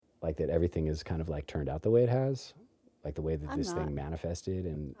like that everything is kind of like turned out the way it has, like the way that I'm this not. thing manifested.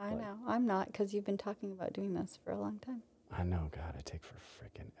 And I like, know. I'm not, because you've been talking about doing this for a long time. I know, God, I take for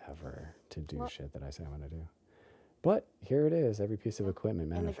freaking ever to do Well- shit that I say I'm going to do. But here it is, every piece of equipment In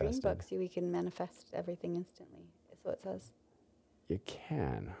the green manifested. book, see, we can manifest everything instantly. Is what it says. You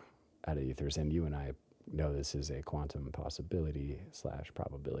can out of ethers, and you and I know this is a quantum possibility /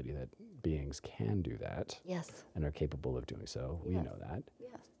 probability that beings can do that Yes. and are capable of doing so. We Yes. know that.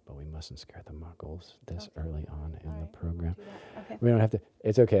 Yes. But we mustn't scare the muggles this Okay. early on in All the right, program. we won't do that. Okay. We don't have to.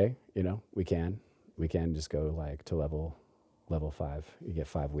 It's okay. You know, we can just go like to level 5. You get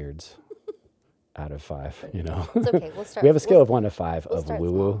 5 weirds out of 5. You know, It's okay. We'll start. we have a scale of 1 to 5 we'll of start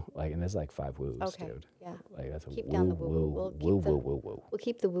woo woo. small. Like, and there's like 5 woos, Okay. dude. Yeah. Like that's a Keep woo down the woo-woo. woo We'll keep woo the- woo woo woo. We'll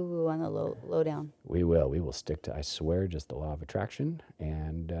keep the woo-woo on the low down. We will. We will stick to, I swear, just the law of attraction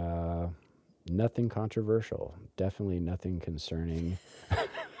and nothing controversial. Definitely nothing concerning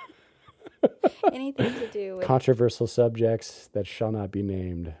Anything to do with controversial subjects that shall not be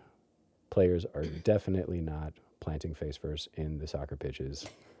named. Players are definitely not planting face first in the soccer pitches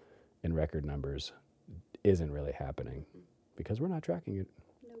in record numbers. Isn't really happening because we're not tracking it.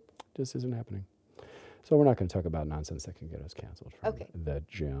 Nope. Just isn't happening. So we're not going to talk about nonsense that can get us canceled from Okay. the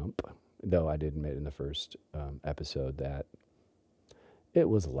jump. Though I did admit in the first episode that it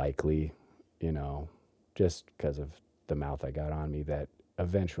was likely, you know, just because of the mouth I got on me, that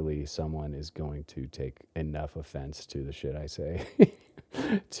eventually someone is going to take enough offense to the shit I say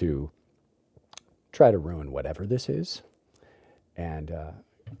to try to ruin whatever this is. And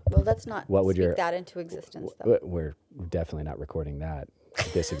Well, let's not What would speak your- that into existence, though. we're definitely not recording that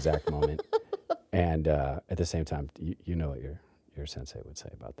this exact moment. And at the same time, you know what your sensei would say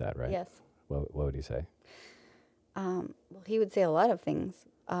about that, right? Yes. What would he say? Well, he would say a lot of things.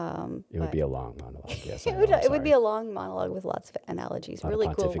 It would be a long monologue. Yes, It would be a long monologue with lots of analogies, really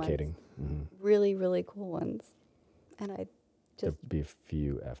cool ones. pontificating. Mm-hmm. Really, really cool ones. And I just, There'd be a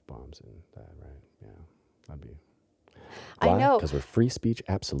few F-bombs in that, right? Yeah, that'd be. I know. Because we're free speech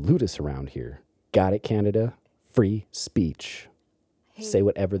absolutists around here. Got it, Canada? Free speech. Hey, Say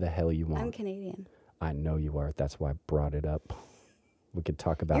whatever the hell you want. I'm Canadian. I know you are. That's why I brought it up. We could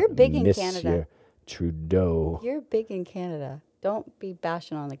talk about You're big in Monsieur Canada. Trudeau. You're big in Canada. Don't be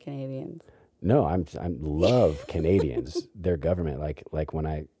bashing on the Canadians. No, I love Canadians. Their government, like when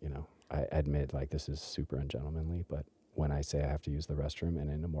I admit, like, this is super ungentlemanly, but when I say I have to use the restroom and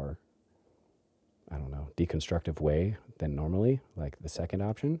in a more, I don't know, deconstructive way than normally, like the second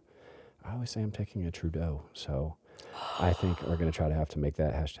option, I always say I'm taking a Trudeau. So I think we're going to try to have to make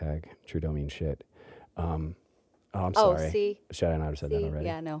that hashtag Trudeau mean shit. I'm sorry. See? Should I not have said that See? already?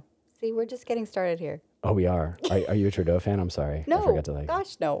 Yeah, no. See, we're just getting started here. Oh, we are. Are you a Trudeau fan? I'm sorry. No, I forgot to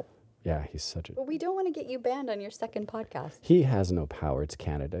gosh, no. Yeah, he's such a. But we don't want to get you banned on your second podcast. He has no power. It's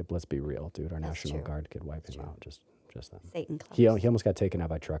Canada. Let's be real, dude. Our That's National true. Guard could wipe him out. Just them. Satan Claus. He almost got taken out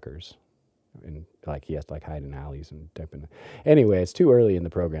by truckers. And like he has to like hide in alleys and dip in. Anyway, it's too early in the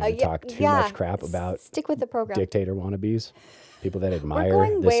program to talk too much crap about Stick with the program. dictator wannabes, people that We're admire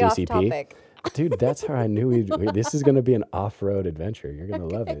going the way off CCP. topic. Dude, that's how I knew this is going to be an off-road adventure. You're going to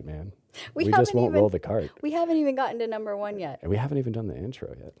love it, man. We just haven't won't even- roll the cart. We haven't even gotten to number 1 yet. And we haven't even done the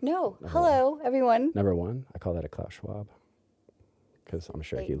intro yet. No. Number Hello, everyone. Number 1, I call that a Klaus Schwab because I'm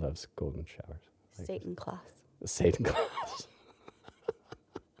sure he Satan. loves golden showers. Satan Claus. Satan Claus.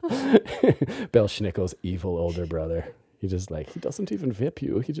 Bel Schnickel's evil older brother. He doesn't even VIP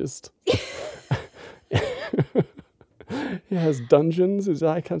you. He just he has dungeons.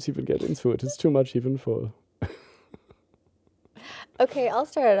 I can't even get into it. It's too much even for. Okay, I'll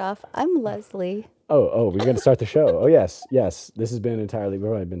start it off. I'm Leslie. Oh, we're gonna start the show. Oh yes. This has been entirely.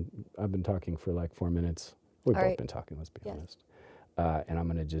 I've been talking for like 4 minutes. We've All both right. been talking. Let's be Yes. honest. And I'm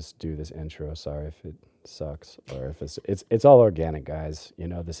gonna just do this intro. Sorry if it sucks or if it's all organic, guys. You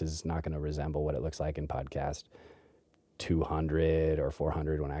know, this is not gonna resemble what it looks like in podcast 200 or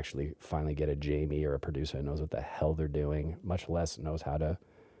 400 when I actually finally get a Jamie or a producer that knows what the hell they're doing, much less knows how to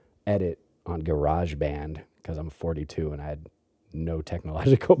edit on GarageBand, because I'm 42 and I had no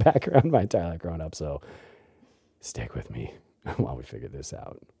technological background my entire life growing up. So stick with me while we figure this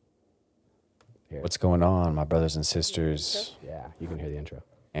out. Here. What's going on, my brothers and sisters, Yeah, you can hear the intro.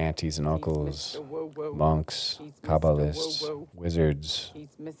 aunties and uncles, monks, Kabbalists, wizards,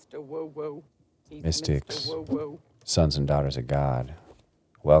 He's Mr. Woo-Woo. He's mystics, Mr. Woo-Woo. sons and daughters of God.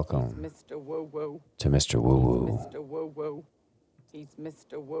 Welcome Mr. Woo-Woo. to Mr. Woo Woo. Mr. Woo-Woo. He's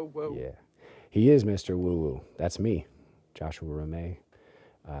Mr. Woo-Woo. Yeah, he is Mr. Woo Woo. That's me, Joshua Ramey.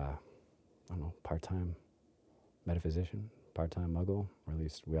 I don't know, part-time metaphysician, part-time muggle, or at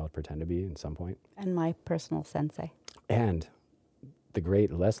least we all pretend to be at some point. And my personal sensei. And the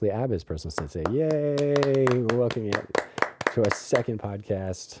great Leslie Abbott, personal sensei. Yay! We're welcoming you to our second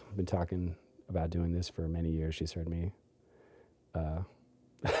podcast. I've been talking about doing this for many years. She's heard me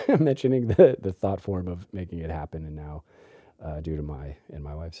mentioning the thought form of making it happen, and now, due to my and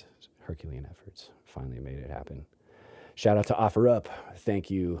my wife's Herculean efforts, finally made it happen. Shout out to OfferUp.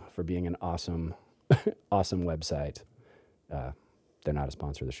 Thank you for being an awesome, awesome website. They're not a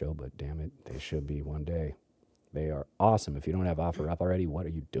sponsor of the show, but damn it, they should be one day. They are awesome. If you don't have OfferUp already, what are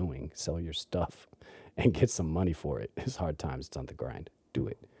you doing? Sell your stuff and get some money for it. It's hard times. It's on the grind. Do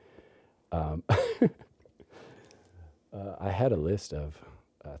it. I had a list of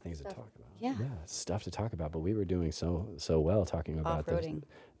things to talk about. Yeah. Stuff to talk about. But we were doing so well talking about Off-roading.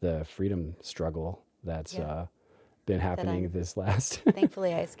 the freedom struggle that's Yeah. been happening I'm- this last.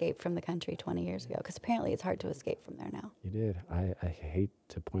 Thankfully, I escaped from the country 20 years ago because apparently it's hard to escape from there now. You did. I hate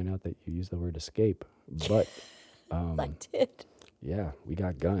to point out that you used the word escape, but I did. yeah, we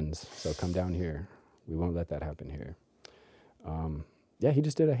got guns, so come down here. We won't let that happen here. Yeah, he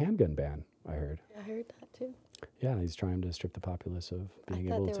just did a handgun ban, I heard. I heard that too. Yeah, he's trying to strip the populace of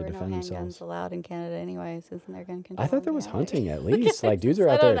being I able thought to there were no defend handguns themselves. allowed in Canada anyways. Isn't there gun control? I thought there in was Canada? hunting at least. Like dudes are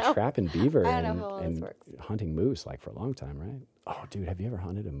I out don't there know. trapping beaver I don't and, know how all this and works. hunting moose like for a long time, right? Oh, dude, have you ever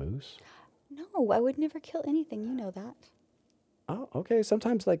hunted a moose? No, I would never kill anything. You know that. Oh, okay.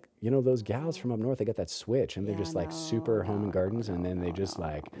 Sometimes, like, you know, those gals from up north, they got that switch and they're Yeah, just like no, super home and no, gardens. And no, then they no, just no,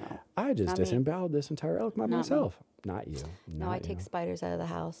 like, no. I just Not me. disemboweled this entire elk by Not me. myself. Not you. No, Not I take you. spiders out of the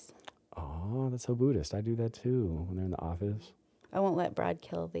house. Oh, that's so Buddhist. I do that too when they're in the office. I won't let Brad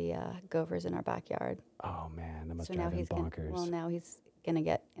kill the gophers in our backyard. Oh, man, that must So now drive him he's bonkers. now he's gonna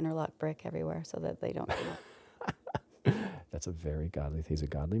get interlock brick everywhere so that they don't. come up. That's a very godly, he's a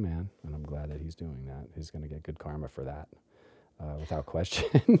godly man. And I'm glad that he's doing that. He's going to get good karma for that without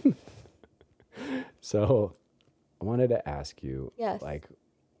question. So I wanted to ask you, Yes. like,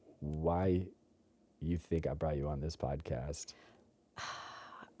 why you think I brought you on this podcast.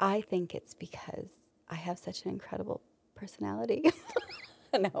 I think it's because I have such an incredible personality.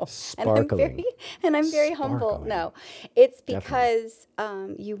 No, Sparkling. and I'm very humble. Sparkling. No, it's Definitely. because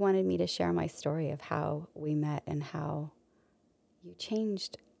you wanted me to share my story of how we met and how you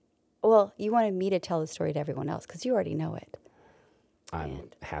changed. Well, you wanted me to tell the story to everyone else because you already know it. I'm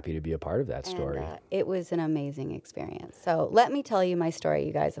And- happy to be a part of that story. And, it was an amazing experience. So let me tell you my story,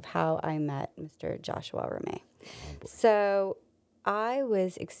 you guys, of how I met Mr. Joshua Ramey. So I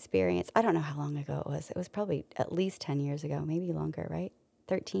was I don't know how long ago it was. It was probably at least 10 years ago, maybe longer, right?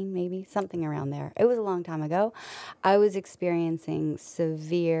 13, maybe, something around there. It was a long time ago. I was experiencing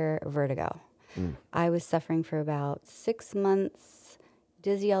severe vertigo. I was suffering for about 6 months,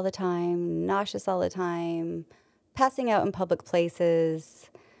 dizzy all the time, nauseous all the time, passing out in public places,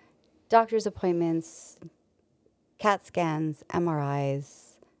 doctor's appointments, CAT scans,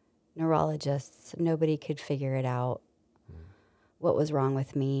 MRIs, neurologists. Nobody could figure it out, what was wrong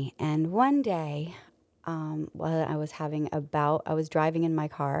with me. And one day, while I was I was driving in my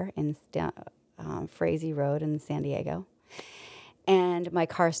car in Frazee Road in San Diego, and my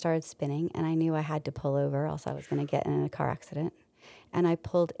car started spinning, and I knew I had to pull over, else I was going to get in a car accident. And I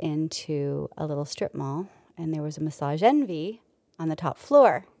pulled into a little strip mall, and there was a Massage Envy on the top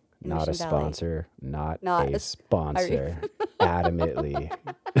floor. in Not a Mission Valley. sponsor, not Not a a sponsor, adamantly.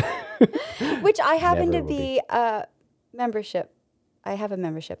 Which I happen Never to will be a membership. I have a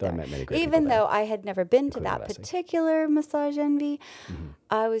membership Though I there. met many great Even people though there, I had never been to including that Leslie. particular Massage Envy,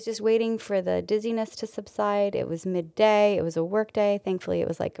 I was just waiting for the dizziness to subside. It was midday. It was a work day. Thankfully, it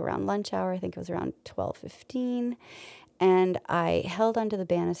was like around lunch hour. I think it was around 12:15. And I held onto the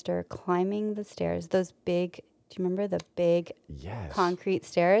banister, climbing the stairs, those big, do you remember the big Yes. concrete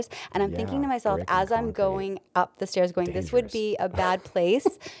stairs? And I'm thinking Yeah, to myself, brick and as I'm concrete. going up the stairs, going, this would Dangerous. be a bad place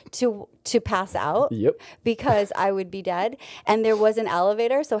to pass out Yep. because I would be dead. And there was an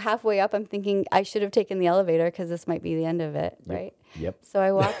elevator. So halfway up, I'm thinking I should have taken the elevator because this might be the end of it, right? Yep. So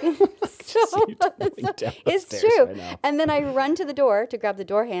I walk in. See you tumbling down the It's stairs true. right now. And then I run to the door to grab the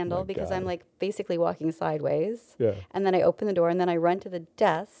door handle My because God. I'm like basically walking sideways. Yeah. And then I open the door and then I run to the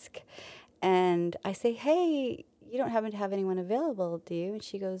desk and I say, hey, you don't happen to have anyone available, do you? And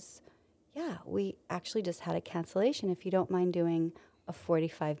she goes, yeah, we actually just had a cancellation. If you don't mind doing a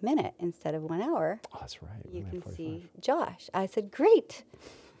 45-minute instead of 1 hour, Oh, that's right. you we can had 45. see Josh. I said, great.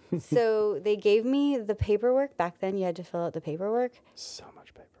 So they gave me the paperwork. Back then, you had to fill out the paperwork So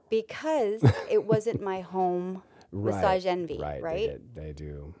much paperwork. because it wasn't my home Massage Envy, right? They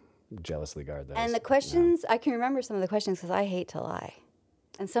do jealously guard those. And the questions, I can remember some of the questions because I hate to lie.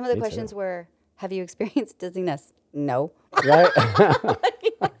 And some of the Me questions too. were, have you experienced dizziness? No. Right?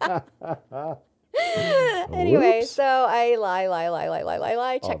 Anyway, Whoops. so I lie, All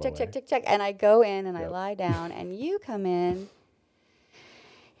the way. check. And I go in and I Yep. lie down and you come in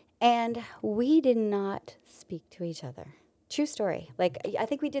and we did not speak to each other. True story. Like, I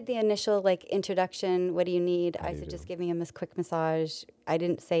think we did the initial like introduction. What do you need? I said, just give me a quick massage. I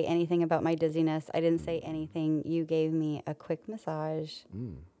didn't say anything about my dizziness. I didn't say anything. You gave me a quick massage.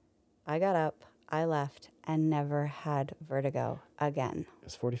 I got up, I left, and never had vertigo again. It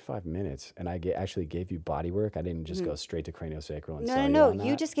was 45 minutes, and I actually gave you body work. I didn't just go straight to craniosacral and sell you No. on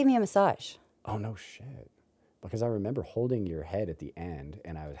You that. just gave me a massage. Oh, no shit. Because I remember holding your head at the end,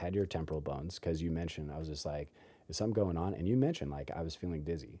 and I had your temporal bones, because you mentioned, I was just like, is something going on? And you mentioned, like, I was feeling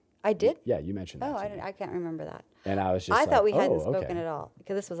dizzy. I did? Yeah, you mentioned that Oh, to me. I can't remember that. And I was just I like, thought we hadn't oh, spoken okay. at all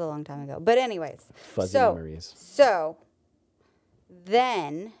because this was a long time ago. But anyways, Fuzzy memories. So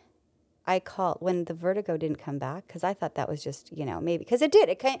then I called when the vertigo didn't come back because I thought that was just, maybe because it did.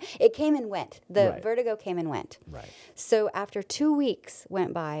 It came and went. The Right. vertigo came and went. Right. So after 2 weeks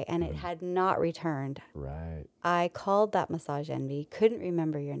went by and it had not returned, Right. I called that massage envy, couldn't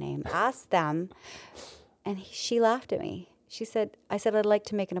remember your name, asked them, and she laughed at me. I said, I'd like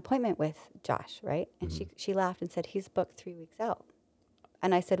to make an appointment with Josh, right? And she laughed and said, he's booked 3 weeks out.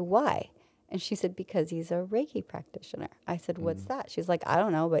 And I said, why? And she said, because he's a Reiki practitioner. I said, what's that? She's like, I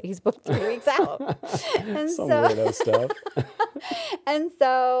don't know, but he's booked 3 weeks out. And Some weirdo stuff. and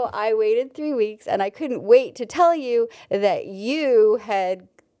so I waited 3 weeks and I couldn't wait to tell you that you had,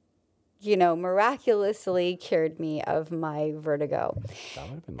 miraculously cured me of my vertigo. That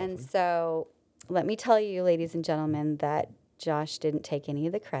would have been And lovely. so let me tell you, ladies and gentlemen, that Josh didn't take any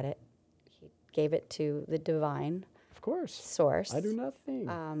of the credit. He gave it to the divine Of course. source. I do nothing.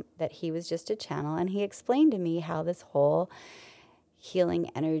 That he was just a channel. And he explained to me how this whole healing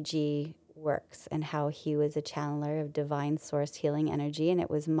energy works and how he was a channeler of divine source healing energy. And it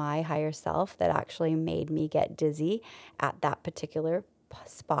was my higher self that actually made me get dizzy at that particular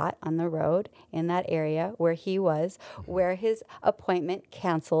spot on the road in that area where he was, where his appointment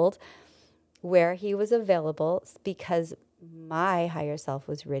canceled, where he was available because my higher self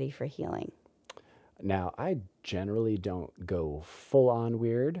was ready for healing. Now, I generally don't go full on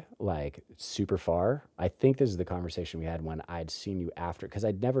weird, like super far. I think this is the conversation we had when I'd seen you after, because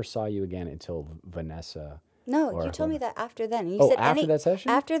I never saw you again until Vanessa. No, or you told me that after then. You Oh, said after that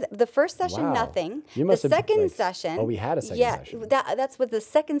session? After the first session, Wow. nothing. You The must have, second like- session. Oh, we had a second yeah, session. that's what the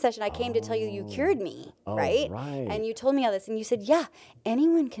second session. I came to tell you you cured me, Oh, right? right. And you told me all this, and you said, "Yeah,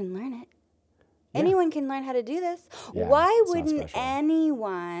 anyone can learn it. Anyone can learn how to do this. Yeah, Why it's not wouldn't special.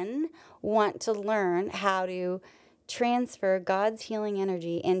 anyone want to learn how to transfer God's healing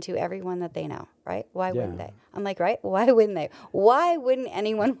energy into everyone that they know, right? Why wouldn't Yeah. they?" I'm like, right? Why wouldn't they? Why wouldn't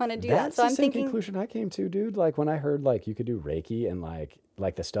anyone want to do that? That's So the I'm same thinking, conclusion I came to, dude. Like when I heard like you could do Reiki and like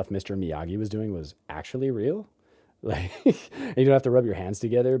the stuff Mr. Miyagi was doing was actually real. Like and you don't have to rub your hands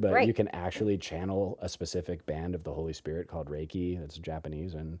together, but Right. you can actually channel a specific band of the Holy Spirit called Reiki. That's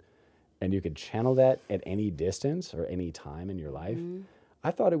Japanese, and you could channel that at any distance or any time in your life. Mm-hmm.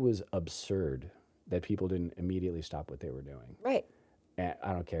 I thought it was absurd that people didn't immediately stop what they were doing. right. And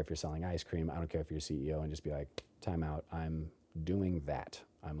I don't care if you're selling ice cream. I don't care if you're CEO, and just be like, time out. I'm doing that.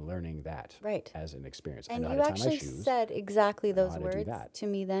 I'm learning that Right. as an experience. And I know you how to tie my actually shoes. said exactly those how to do words that. to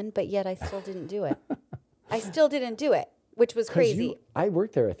me then, but yet I still didn't do it. I still didn't do it, which was 'Cause crazy. I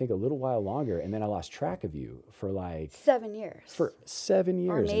worked there, I think, a little while longer, and then I lost track of you for like 7 years. for 7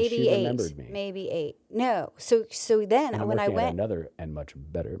 or years, and maybe she 8. remembered me. Maybe 8. No. So then And I'm when I working at went, another and much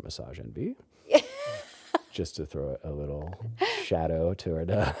better massage envy. Just to throw a little shadow toward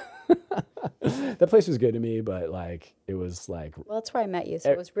that place was good to me, but like it was like well, that's where I met you,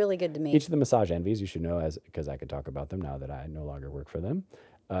 so it was really good to me. each of the massage envies, you should know, as because I could talk about them now that I no longer work for them,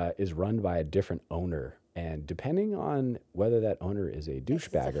 is run by a different owner, and depending on whether that owner is a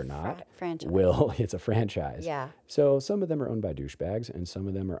douchebag or not, franchise. it's a franchise. Yeah. So some of them are owned by douchebags, and some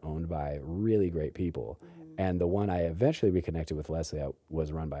of them are owned by really great people. And the one I eventually reconnected with, Leslie,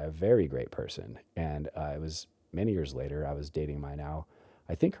 was run by a very great person, and it was many years later. I was dating my now,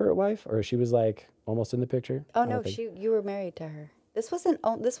 I think, her wife, or she was like almost in the picture. Oh I don't no, think- you were married to her. This was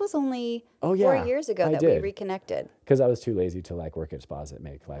only Oh, 4 yeah, years ago I that did. we reconnected. because I was too lazy to like work at spas that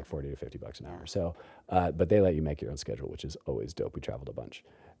make like $40 to $50 an hour. So, but they let you make your own schedule, which is always dope. We traveled a bunch.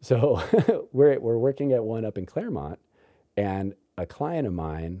 So we're working at one up in Claremont, and a client of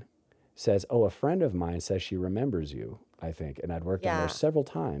mine says, "Oh, a friend of mine says she remembers you, I think." And I'd worked in Yeah. there several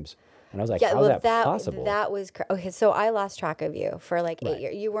times. And I was like, Yeah, how's well, that possible? that was okay. So I lost track of you for like 8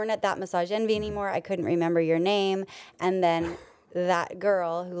 years. You weren't at that massage envy anymore. I couldn't remember your name. And then that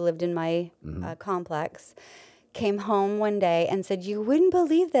girl who lived in my complex came home one day and said, "You wouldn't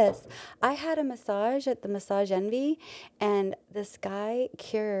believe this. I had a massage at the Massage Envy, and this guy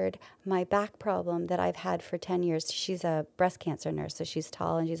cured my back problem that I've had for 10 years. She's a breast cancer nurse, so she's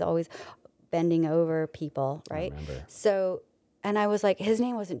tall and she's always bending over people, right? remember. So, and I was like, his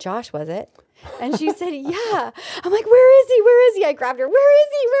name wasn't Josh, was it? And she said, yeah. I'm like, where is he? Where is he? I grabbed her. Where is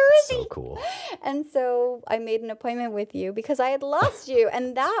he? Where is he? So cool. And so I made an appointment with you because I had lost you.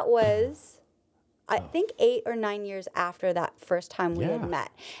 And that was, I think, 8 or 9 years after that first time we had Yeah.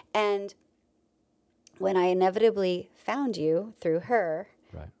 met. And when I inevitably found you through her,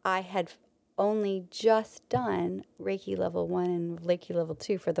 Right. I had only just done Reiki level 1 and Reiki level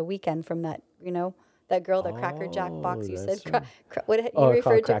 2 for the weekend from that, that girl, the Cracker Jack box you that's said. right. What you Oh,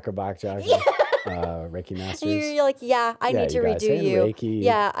 referred to? Cracker Box, Josh. Reiki Masters. And you're like, yeah, I Yeah, need to you guys redo saying you. Reiki.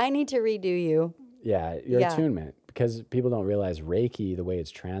 Yeah, I need to redo you. Yeah, your Yeah. attunement. Because people don't realize Reiki, the way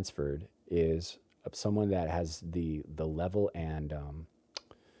it's transferred, is someone that has the level and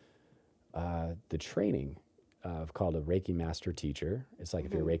the training called a Reiki Master teacher. It's like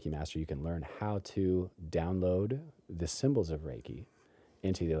if you're a Reiki Master, you can learn how to download the symbols of Reiki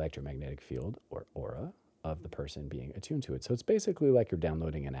into the electromagnetic field or aura of the person being attuned to it. So it's basically like you're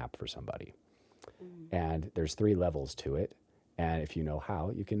downloading an app for somebody. And there's 3 levels to it. And if you know how,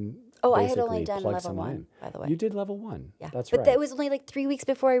 you can Oh, I had only basically done plug level someone 1, in. by the way. You did level 1. Yeah, That's but right. that was only like 3 weeks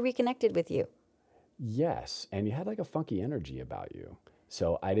before I reconnected with you. Yes, and you had like a funky energy about you.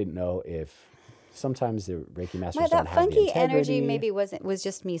 So I didn't know if sometimes the Reiki masters don't That have the funky energy integrity. maybe was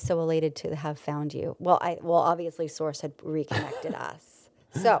just me so elated to have found you. Well, obviously Source had reconnected us.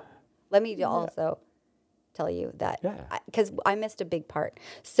 So let me also tell you that Yeah. because I missed a big part.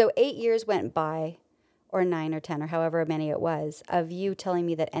 So 8 years went by, or 9 or 10 or however many it was, of you telling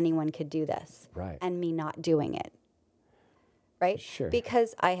me that anyone could do this, Right. and me not doing it. Right? Sure.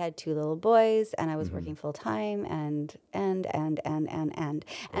 Because I had 2 little boys and I was working full time and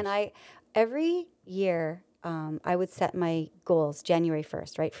I every year I would set my goals January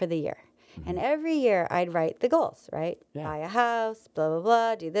 1st, right, for the year. And every year I'd write the goals, right? Yeah. Buy a house, blah blah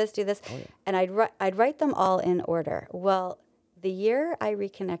blah, do this, and I'd write them all in order. Well, the year I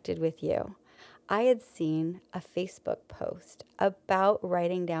reconnected with you, I had seen a Facebook post about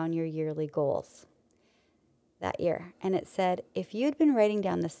writing down your yearly goals that year. And it said, if you'd been writing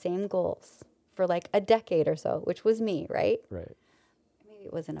down the same goals for like a decade or so, which was me, right? Right. Maybe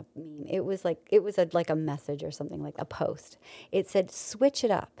it wasn't a meme. It was like a message or something, like a post. It said, switch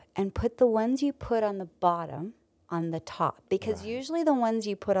it up and put the ones you put on the bottom on the top. Because usually the ones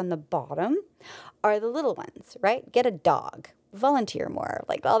you put on the bottom are the little ones, right? Get a dog, volunteer more,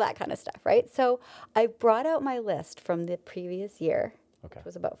 like all that kind of stuff, right? So I brought out my list from the previous year, which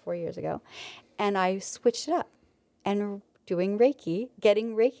was about 4 years ago, and I switched it up. And doing Reiki,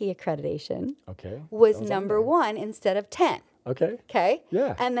 getting Reiki accreditation Okay. was That on number there. 1 instead of 10. Okay. Okay?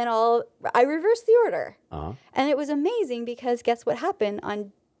 Yeah. And then I reversed the order. Uh-huh. And it was amazing because guess what happened?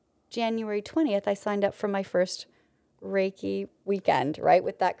 On January 20th, I signed up for my first Reiki weekend, right?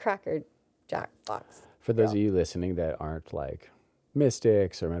 With that Cracker Jack box. For those of you listening that aren't like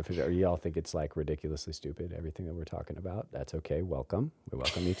mystics or metaphysics, or you all think it's like ridiculously stupid, everything that we're talking about, that's okay. Welcome. We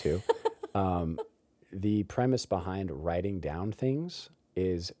welcome you too. The premise behind writing down things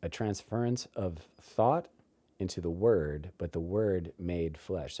is a transference of thought into the word, but the word made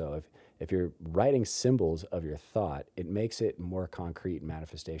flesh. So if you're writing symbols of your thought, it makes it more concrete and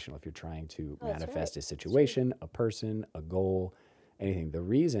manifestational if you're trying to manifest a situation, a person, a goal, anything. The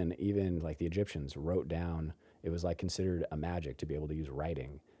reason even like the Egyptians wrote down, it was like considered a magic to be able to use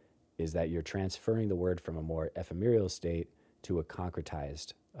writing, is that you're transferring the word from a more ephemeral state to a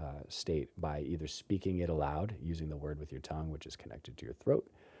concretized state by either speaking it aloud, using the word with your tongue, which is connected to your throat.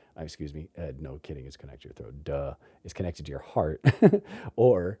 No kidding, it's connected to your throat. Duh, it's connected to your heart.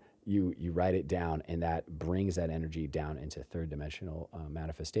 Or you write it down, and that brings that energy down into third dimensional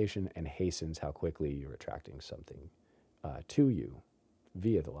manifestation and hastens how quickly you're attracting something to you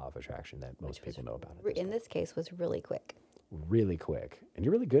via the law of attraction that most people know about. In this case, was really quick. Really quick. And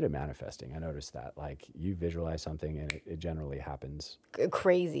you're really good at manifesting. I noticed that. Like you visualize something and it generally happens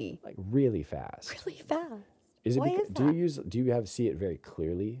Crazy. like really fast. Really fast. Is it Why is do you have see it very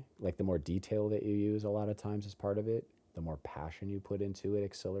clearly? Like the more detail that you use a lot of times as part of it, the more passion you put into it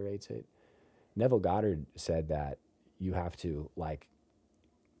accelerates it. Neville Goddard said that you have to like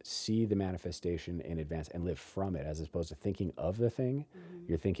see the manifestation in advance and live from it, as opposed to thinking of the thing.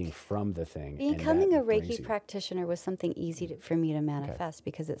 You're thinking from the thing. and Becoming that a brings Reiki you- practitioner was something easy for me to manifest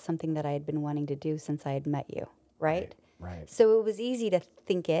because it's something that I had been wanting to do since I had met you, right? Right. So it was easy to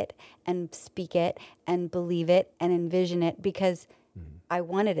think it and speak it and believe it and envision it because I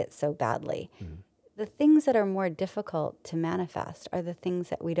wanted it so badly. the things that are more difficult to manifest are the things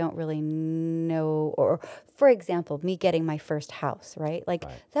that we don't really know. Or, for example, me getting my first house, right? Like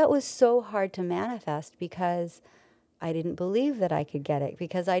that was so hard to manifest because I didn't believe that I could get it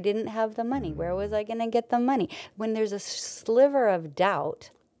because I didn't have the money. Where was I going to get the money? When there's a sliver of doubt,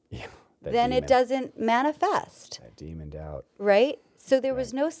 then it doesn't manifest. That demon doubt. Right? So there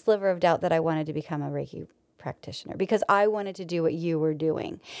was no sliver of doubt that I wanted to become a Reiki practitioner because I wanted to do what you were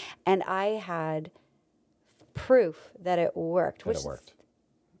doing. And I had proof that it worked. That it worked.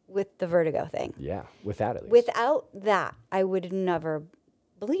 With the vertigo thing. Yeah, with that at least. Without that, I would have never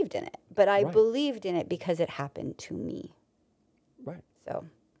believed in it. But I believed in it because it happened to me. Right. So.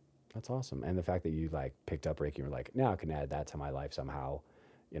 That's awesome. And the fact that you like picked up Reiki and were like, now I can add that to my life somehow.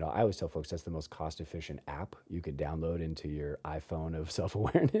 You know, I always tell folks that's the most cost-efficient app you could download into your iPhone of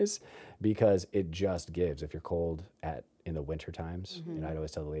self-awareness because it just gives. If you're cold in the winter times, and I'd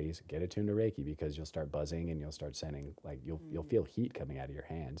always tell the ladies, get attuned to Reiki because you'll start buzzing and you'll start sending, like you'll feel heat coming out of your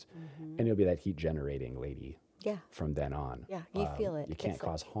hands, and you'll be that heat-generating lady. Yeah. From then on. Yeah, you feel it. You can't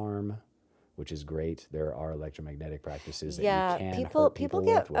cause harm, which is great. There are electromagnetic practices that yeah, you can people hurt people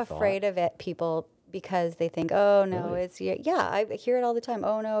get with afraid of it. People because they think, oh no, Really? it's I hear it all the time.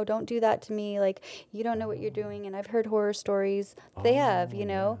 Oh no, don't do that to me. Like you don't know what you're doing. And I've heard horror stories. They have, you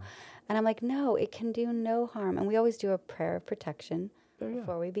know, and I'm like, no, it can do no harm. And we always do a prayer of protection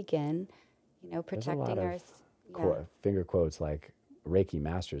before we begin. You know, protecting our finger quotes like Reiki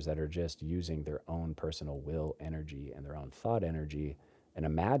masters that are just using their own personal will energy and their own thought energy and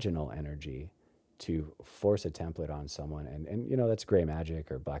imaginal energy to force a template on someone. And you know, that's gray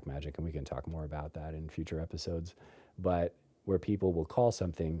magic or black magic, and we can talk more about that in future episodes. But where people will call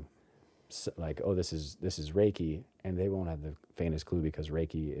something like, oh, this is Reiki, and they won't have the faintest clue because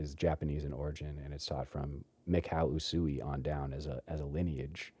Reiki is Japanese in origin, and it's taught from Mikao Usui on down as a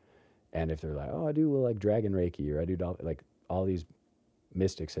lineage. And if they're like, oh, I do like dragon Reiki, or I do like all these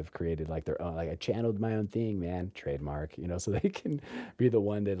mystics have created like their own, like I channeled my own thing, man, trademark, you know, so they can be the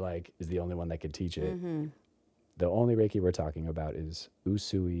one that like is the only one that could teach it. The only Reiki we're talking about is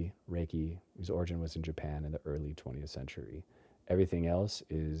Usui Reiki, whose origin was in Japan in the early 20th century. Everything else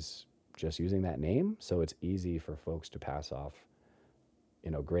is just using that name, so it's easy for folks to pass off,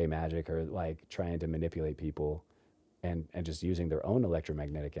 you know, gray magic or like trying to manipulate people and just using their own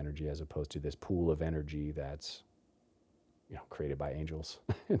electromagnetic energy as opposed to this pool of energy that's, you know, created by angels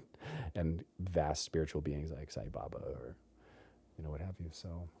and vast spiritual beings like Sai Baba or, you know, what have you.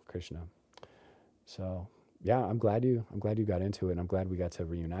 So Krishna. So yeah, I'm glad you got into it, and I'm glad we got to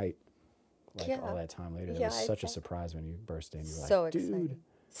reunite like all that time later. It was such a surprise when you burst in. You were so like, exciting. dude,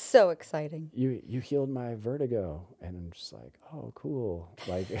 so exciting. You healed my vertigo, and I'm just like, oh, cool.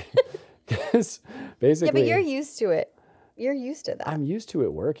 Like, because basically, yeah, but you're used to it. You're used to that. I'm used to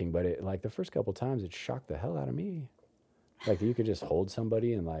it working, but it like the first couple times it shocked the hell out of me. Like you could just hold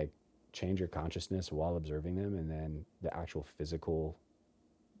somebody and like change your consciousness while observing them, and then the actual physical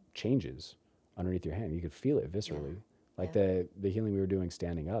changes underneath your hand. You could feel it viscerally. Like the healing we were doing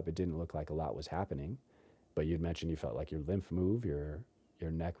standing up, it didn't look like a lot was happening, but you'd mentioned you felt like your lymph move, your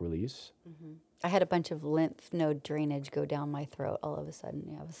neck release. I had a bunch of lymph node drainage go down my throat all of a sudden.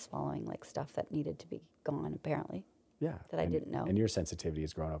 Yeah, I was swallowing like stuff that needed to be gone apparently. Yeah. That I didn't know. And your sensitivity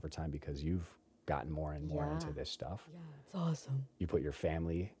has grown over time because you've gotten more and more into this stuff. Yeah, it's awesome. You put your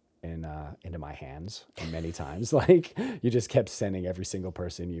family into my hands many times. Like you just kept sending every single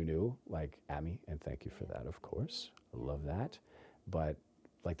person you knew like at me, and thank you for that, of course. I love that. But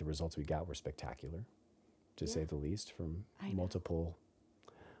like the results we got were spectacular, to say the least, from multiple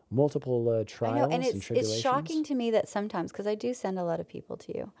trials. I know, and and tribulations. it's shocking to me that sometimes, because I do send a lot of people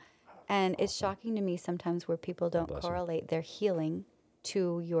to you, and it's shocking to me sometimes where people don't correlate their healing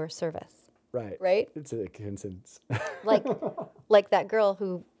to your service. Right. Right? It's a coincidence. like that girl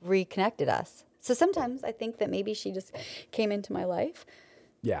who reconnected us. So sometimes I think that maybe she just came into my life.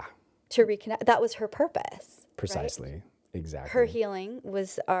 Yeah. To reconnect. That was her purpose. Precisely. Right? Exactly. Her healing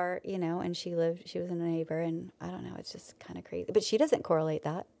was our, you know, and she was a neighbor, and I don't know, it's just kind of crazy. But she doesn't correlate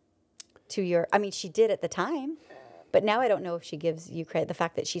that to your, I mean, she did at the time, but now I don't know if she gives you credit, the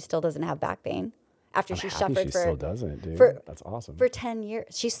fact that she still doesn't have back pain. After she suffered she for still doesn't, dude. That's awesome. For 10 years.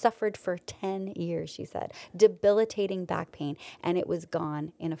 She suffered for 10 years, she said. Debilitating back pain, and it was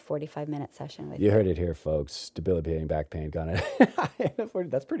gone in a 45-minute session with you. You heard it here, folks. Debilitating back pain gone in a 40.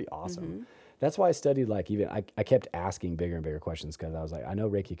 That's pretty awesome. That's why I studied I kept asking bigger and bigger questions, because I was like, I know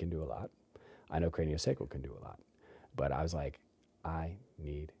Reiki can do a lot. I know craniosacral can do a lot. But I was like, I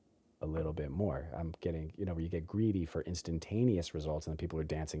need a little bit more. I'm getting, where you get greedy for instantaneous results and then people are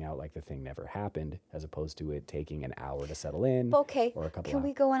dancing out like the thing never happened, as opposed to it taking an hour to settle in. Okay. Or a couple Can hours.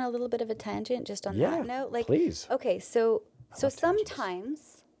 we go on a little bit of a tangent just on Yeah, that note? Like, please. Okay, so love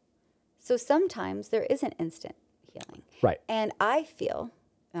sometimes there isn't instant healing. Right. And I feel,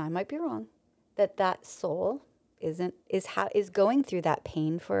 and I might be wrong, that soul is going through that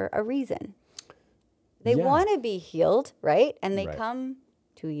pain for a reason. They Yeah. want to be healed, right? And they Right. come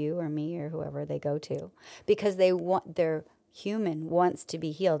to you or me or whoever they go to because their human wants to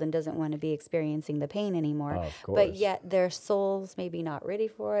be healed and doesn't want to be experiencing the pain anymore. Of But course. yet their soul's maybe not ready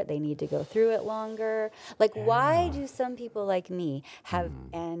for it. They need to go through it longer. Like, why do some people like me have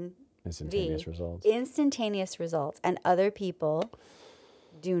Instantaneous results. instantaneous results and other people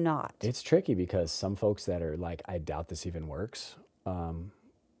do not? It's tricky because some folks that are like, I doubt this even works.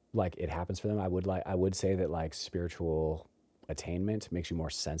 Like it happens for them. I would say that like spiritual attainment makes you more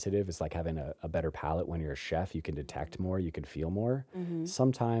sensitive. It's like having a better palate when you're a chef. You can detect more, you can feel more.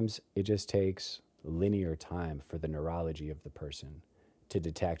 Sometimes it just takes linear time for the neurology of the person to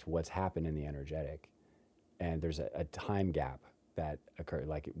detect what's happened in the energetic. And there's a time gap that occurs.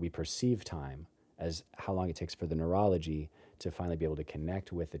 Like we perceive time as how long it takes for the neurology to finally be able to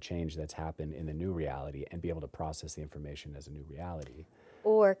connect with the change that's happened in the new reality and be able to process the information as a new reality.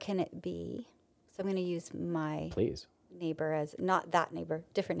 Or can it be, so I'm going to use my Please. neighbor as, not that neighbor,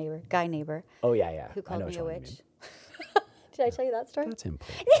 different neighbor, guy neighbor, Oh, yeah. who I called know me which a one you witch. mean. Did I tell you that story? That's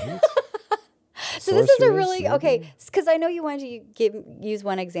important. So this is a Sorceress, really, maybe? okay, because I know you wanted to use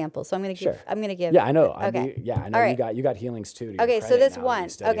one example, so I'm going to give, Sure. Yeah, I know. Okay. I know All you right. got healings too. To your Okay, so credit this now that one. you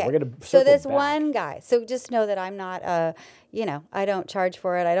study. Okay, We're gonna so circle this back. one guy. So just know that I'm not I don't charge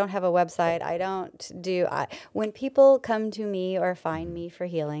for it. I don't have a website. I don't do. When people come to me or find me for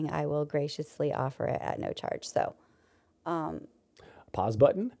healing, I will graciously offer it at no charge. So, Pause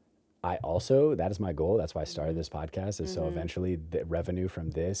button. That is my goal. That's why I started this podcast, is so eventually the revenue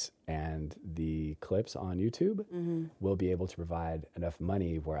from this and the clips on YouTube will be able to provide enough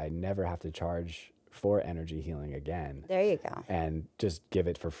money where I never have to charge for energy healing again. there you go. And just give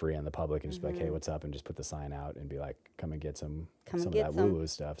it for free on the public and just be like, hey, what's up? And just put the sign out and be like, come and get some of get that some. woo-woo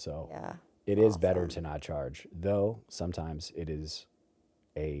stuff. So Yeah. it is better to not charge, though sometimes it is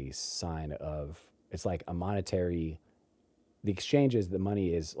a sign of, it's like a monetary, the exchange is, the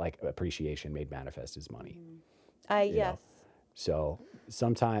money is like appreciation made manifest as money. Yes. So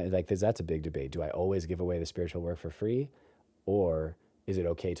sometimes, like, that's a big debate. Do I always give away the spiritual work for free? Or is it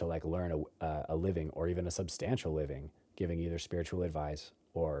okay to like learn a living or even a substantial living, giving either spiritual advice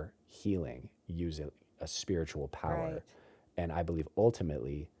or healing using a spiritual power? Right. And I believe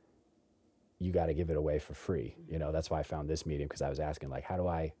ultimately you got to give it away for free. That's why I found this medium, because I was asking like, how do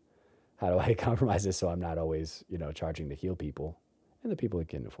I compromise this so I'm not always, charging to heal people, and the people that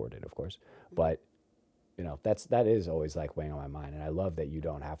can afford it, of course. But that is always like weighing on my mind, and I love that you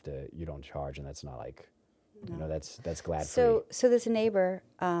don't charge, and that's not like, that's glad free. So this neighbor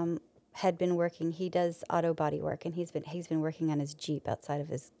had been working. He does auto body work, and he's been working on his Jeep outside of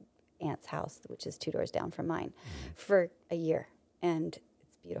his aunt's house, which is 2 doors down from mine, for a year. And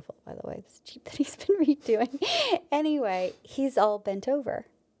it's beautiful, by the way, this Jeep that he's been redoing. Anyway, he's all bent over,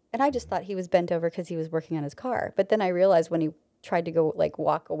 and I just thought he was bent over because he was working on his car. But then I realized when he tried to go like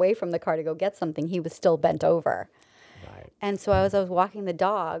walk away from the car to go get something, he was still bent over. Right. And so I was walking the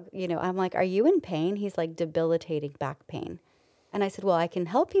dog, I'm like, are you in pain? He's like, debilitating back pain. And I said, well, I can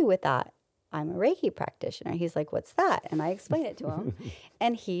help you with that. I'm a Reiki practitioner. He's like, what's that? And I explained it to him.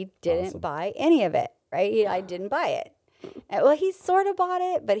 And he didn't buy any of it, right? I didn't buy it. Well, he sort of bought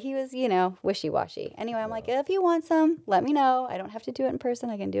it, but he was, wishy-washy. Anyway, I'm like, if you want some, let me know. I don't have to do it in person.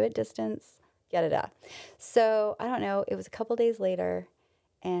 I can do it distance. Yada-da. So I don't know. It was a couple days later,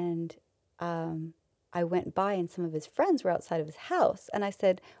 and I went by, and some of his friends were outside of his house. And I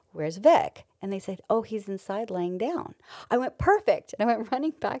said, where's Vic? And they said, oh, he's inside laying down. I went, perfect. And I went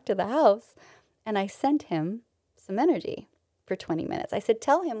running back to the house, and I sent him some energy for 20 minutes. I said,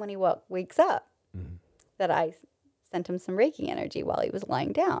 tell him when he wakes up that I sent him some Reiki energy while he was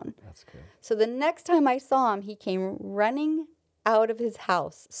lying down. That's good. So the next time I saw him, he came running out of his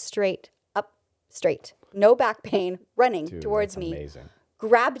house, straight, no back pain, running Dude, towards that's me, amazing.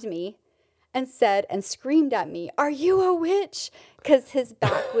 grabbed me, and said and screamed at me, are you a witch? Because his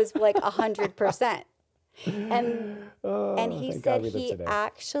back was like 100%. And he thank God said we live he today.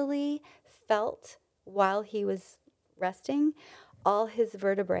 actually felt, while he was resting, all his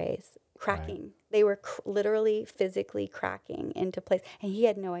vertebrae cracking. Right. They were literally physically cracking into place. And he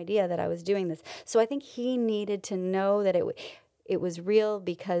had no idea that I was doing this. So I think he needed to know that it was real,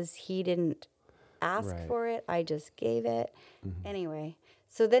 because he didn't ask Right. for it. I just gave it. Anyway,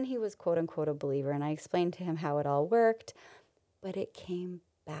 So then he was quote unquote a believer, and I explained to him how it all worked, but it came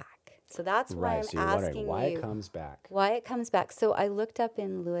back. So that's why I'm So you're wondering asking why you it comes back. why it comes back. So I looked up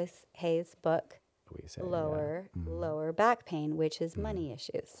in Louis Hay's book, We say, lower back pain, which is money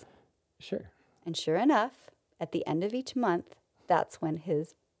issues. Sure. And sure enough, at the end of each month, that's when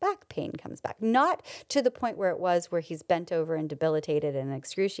his back pain comes back. Not to the point where it was where he's bent over and debilitated and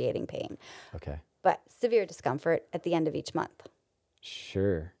excruciating pain, Okay. but severe discomfort at the end of each month.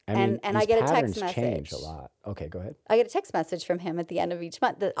 Sure. I And- mean, and I these get a text patterns change a message. lot. Okay, go ahead. I get a text message from him at the end of each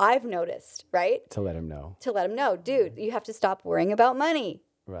month that I've noticed, right? To let him know. To let him know, dude, you have to stop worrying about money.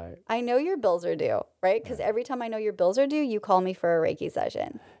 Right. I know your bills are due, right? Because every time I know your bills are due, you call me for a Reiki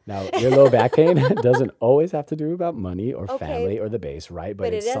session. Now, your low back pain doesn't always have to do about money or Okay. family or the base, right? But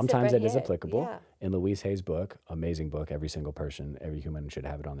But it it's, is sometimes it is right, applicable. yeah. In Louise Hay's book, amazing book, every single person, every human should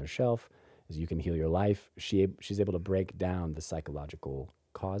have it on their shelf, is You Can Heal Your Life. She's able to break down the psychological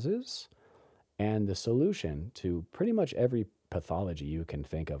causes and the solution to pretty much every pathology you can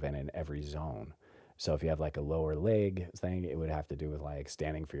think of and in every zone. So if you have like a lower leg thing, it would have to do with like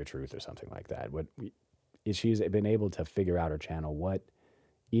standing for your truth or something like that. She's been able to figure out or channel what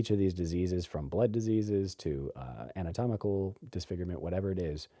each of these diseases, from blood diseases to anatomical disfigurement, whatever it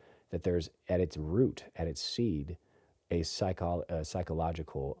is, that there's at its root, at its seed, a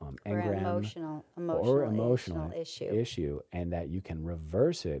psychological Or engram emotional issue. and that you can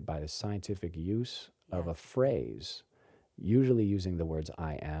reverse it by the scientific use of a phrase, usually using the words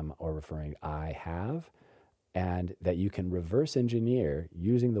I am or referring I have, and that you can reverse engineer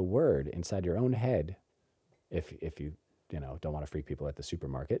using the word inside your own head. If you don't want to freak people at the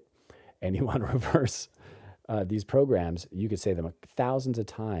supermarket and you want to reverse these programs, you could say them thousands of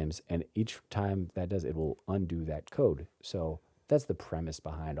times, and each time that does, it will undo that code. So that's the premise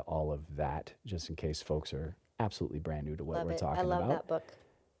behind all of that, just in case folks are absolutely brand new to what we're talking about. I love that book.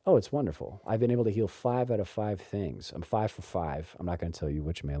 Oh, it's wonderful. I've been able to heal 5 out of 5 things. I'm 5 for 5. I'm not going to tell you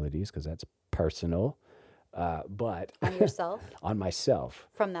which melodies because that's personal. But On yourself? on myself.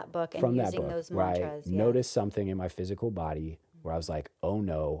 From that book and From that using book, those where mantras. I noticed something in my physical body where I was like, oh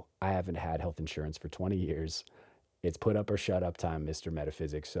no, I haven't had health insurance for 20 years. It's put up or shut up time, Mr.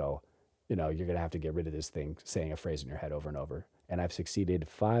 Metaphysics. So, you're going to have to get rid of this thing, saying a phrase in your head over and over. And I've succeeded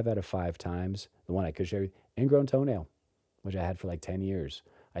 5 out of 5 times. The one I could share, ingrown toenail, which I had for like 10 years.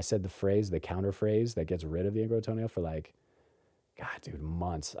 I said the phrase, the counter phrase that gets rid of the ingrown toenail for like, God, dude,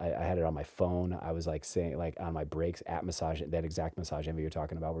 months. I had it on my phone. I was like saying, like on my breaks at massage, that exact massage envy you're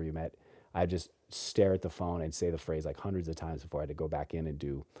talking about where you met. I just stare at the phone and say the phrase like hundreds of times before I had to go back in and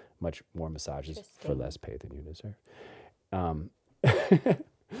do much more massages for less pay than you deserve.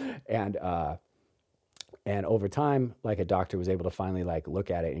 And over time, like a doctor was able to finally like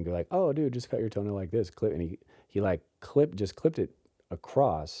look at it and go like, oh, dude, just cut your toenail like this. Clip, and he like clipped it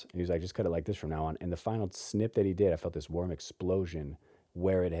across. And he was like, just cut it like this from now on. And the final snip that he did, I felt this warm explosion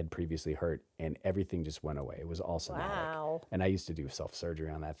where it had previously hurt, and everything just went away. It was all somatic. Wow. And I used to do self-surgery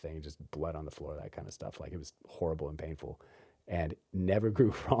on that thing, just blood on the floor, that kind of stuff. Like, it was horrible and painful, and never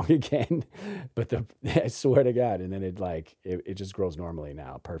grew wrong again. But I swear to God. And then it just grows normally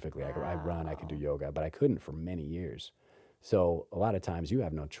now, perfectly. Wow. I run, I could do yoga, but I couldn't for many years. So a lot of times you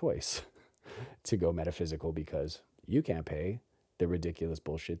have no choice to go metaphysical because you can't pay the ridiculous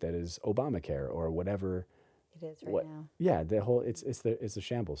bullshit that is Obamacare or whatever. It is right now. Yeah, the whole it's a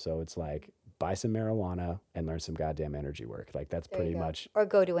shambles. So it's like, buy some marijuana and learn some goddamn energy work. Like, that's pretty much. Or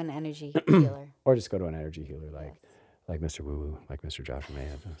go to an energy healer. Or just go to an energy healer, like Mr. Woo Woo, like Mr. Josh May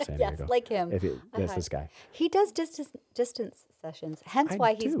of San Diego. Yes, like him. That's this guy. He does distance sessions. Hence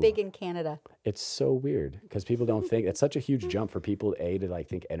why he's big in Canada. It's so weird because people don't think it's such a huge jump for people to like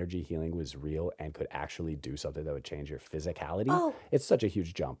think energy healing was real and could actually do something that would change your physicality. Oh. It's such a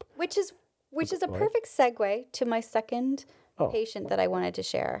huge jump. Which is a perfect segue to my second patient that I wanted to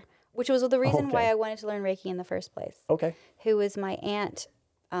share, which was the reason why I wanted to learn Reiki in the first place. Okay. Who was my aunt,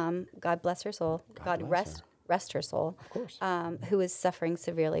 God bless her soul, God rest her soul, Of course. who is suffering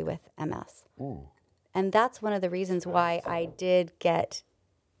severely with MS. Ooh. And that's one of the reasons why I did get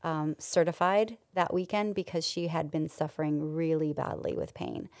certified that weekend, because she had been suffering really badly with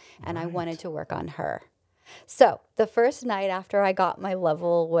pain, and I wanted to work on her. So the first night after I got my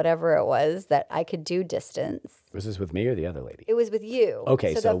level, whatever it was, that I could do distance. Was this with me or the other lady? It was with you.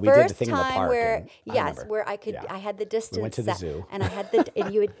 Okay, so the we did the first thing in the time park. where I remember. where I could, I had the distance. We went to the set, zoo. and I had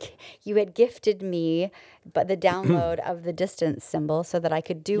and you had gifted me, but the download of the distance symbol so that I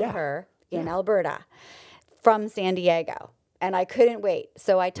could do her in Alberta from San Diego, and I couldn't wait.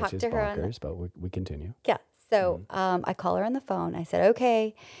 So I talked to her. Bonkers, but we continue. Yeah. So I call her on the phone. I said,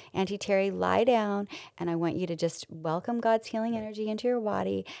 okay, Auntie Terry, lie down, and I want you to just welcome God's healing energy into your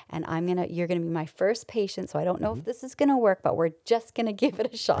body, and you're gonna be my first patient, so I don't know if this is gonna work, but we're just gonna give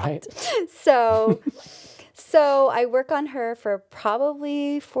it a shot. Right. So I work on her for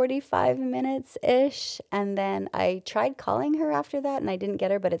probably 45 minutes-ish, and then I tried calling her after that, and I didn't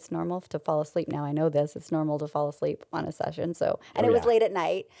get her, but it's normal to fall asleep now. I know this. It's normal to fall asleep on a session. And it was late at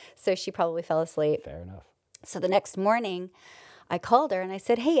night, so she probably fell asleep. Fair enough. So the next morning, I called her and I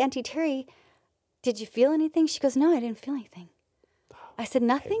said, hey, Auntie Terry, did you feel anything? She goes, no, I didn't feel anything. I said,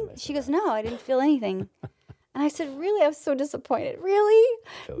 nothing? She goes, no, I didn't feel anything. And I said, really? I was so disappointed. Really?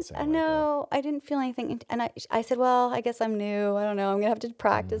 Feel the same way, No, I didn't feel anything. And I said, well, I guess I'm new. I don't know. I'm going to have to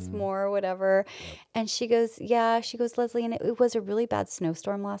practice more or whatever. And she goes, yeah. She goes, Leslie, and it was a really bad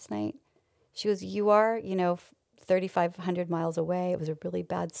snowstorm last night. She goes, you are, 3,500 miles away. It was a really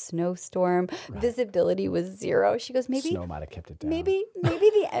bad snowstorm. Visibility was 0. She goes, maybe Snow might have kept it down. maybe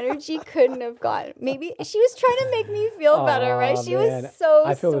the energy couldn't have gone. Maybe she was trying to make me feel better, right? She man. was so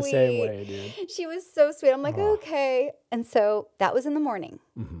I feel sweet. the same way, dude. She was so sweet. I'm like, okay. And so that was in the morning.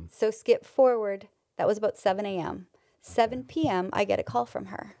 So skip forward. That was about 7 a.m. 7 p.m., I get a call from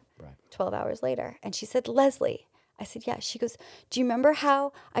her. Right. 12 hours later. And she said, Leslie. I said, yeah. She goes, do you remember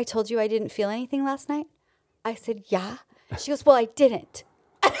how I told you I didn't feel anything last night? I said, yeah. She goes, well, I didn't.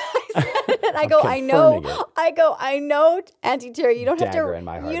 I go, I know. confirming it. I know, Auntie Terry, you don't have Dagger to. in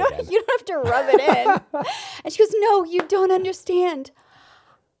my heart You don't again. have to rub it in. And she goes, no, you don't understand.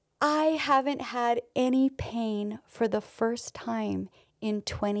 I haven't had any pain for the first time in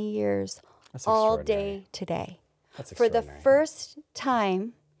 20 years, That's all extraordinary. day today. That's For the extraordinary. first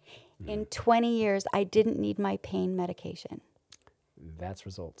time in 20 years, I didn't need my pain medication. That's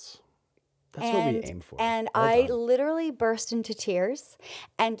results. That's what we aim for. And Well I done. literally burst into tears.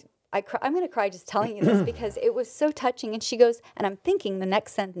 And I'm going to cry just telling you this because it was so touching. And she goes, and I'm thinking the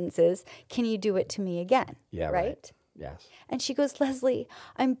next sentence is, can you do it to me again? Yeah, right. Yes. And she goes, Leslie,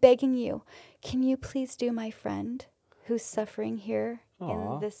 I'm begging you, can you please do my friend who's suffering here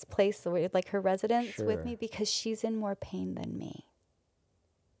Aw. in this place, like her residence with Sure. me, because she's in more pain than me.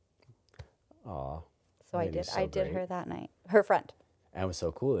 Aw. So I I think did. it's so I did great. her that night. Her friend. And what's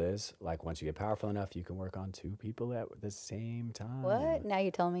so cool is, like, once you get powerful enough, you can work on 2 people at the same time. What? Now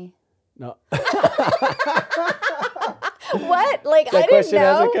you tell me. No. What? Like, I That didn't question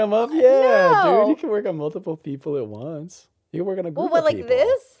know. hasn't come up yet, No. dude. You can work on multiple people at once. You can work on a group Well, what, of like people.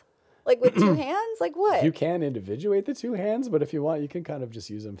 this? Like with 2 hands? Like what? You can individuate the 2 hands, but if you want, you can kind of just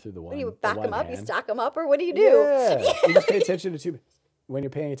use them through the one. What do you the back one them up? You hand. stack them up, or what do you do? Yeah. You just pay attention to 2. When you're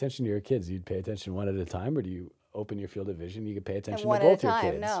paying attention to your kids, you'd pay attention one at a time, or do you open your field of vision? You can pay And attention one to at a both your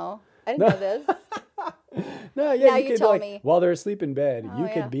time. kids. No, I didn't know this. No, yeah, Now you you could tell like me. while they're asleep in bed, Oh, you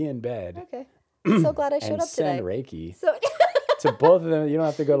yeah. could be in bed Okay. I'm so glad I showed and up today. send Reiki So to both of them. You don't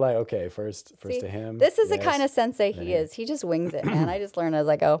have to go like, okay, first see, to him. this is the yes. kind of sensei he is. He just wings it, man. I just learn as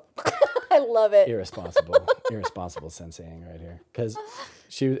I go. I love it. irresponsible senseiing right here. Because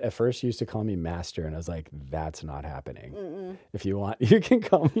at first she used to call me master, and I was like, that's not happening. If you want, you can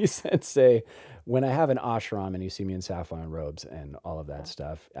call me sensei. When I have an ashram and you see me in saffron robes and all of that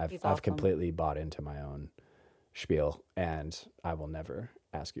stuff, He's I've awesome. completely bought into my own spiel, and I will never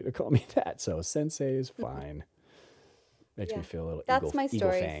ask you to call me that. So sensei is fine. Makes me feel a little That's eagle, my eagle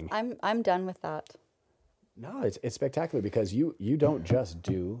story. fang. I'm done with that. No, it's spectacular because you don't just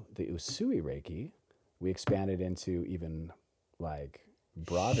do the Usui Reiki. We expanded into even like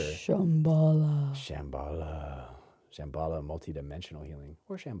broader Shambhala. Shambhala multidimensional healing,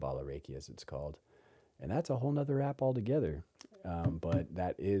 or Shambhala Reiki as it's called. And that's a whole nother app altogether. But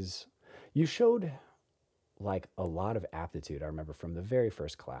that is, you showed like a lot of aptitude. I remember from the very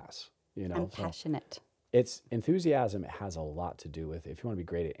first class, I'm so passionate. it's enthusiasm. It has a lot to do with, if you want to be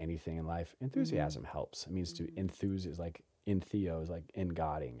great at anything in life, enthusiasm helps. It means to enthuse is like in Theo is like in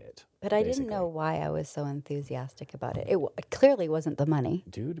Godding it. But I didn't basically. know why I was so enthusiastic about it. It clearly wasn't the money,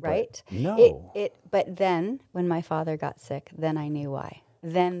 Dude, right? But no. But then when my father got sick, then I knew why.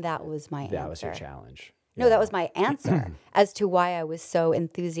 Then that was my answer. That was your challenge. No, that was my answer as to why I was so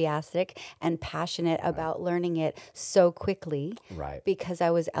enthusiastic and passionate about learning it so quickly. Right. Because I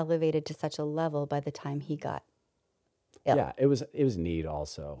was elevated to such a level by the time he got ill. Yeah, it was neat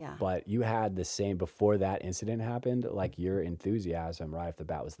also. Yeah. But you had the same before that incident happened, like your enthusiasm right off the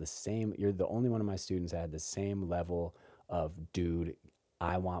bat was the same. You're the only one of my students that had the same level of, dude,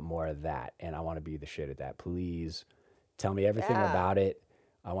 I want more of that and I want to be the shit at that. Please tell me everything about it.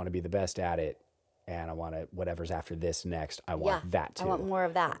 I want to be the best at it. And I want to, whatever's after this next, I want that too. I want more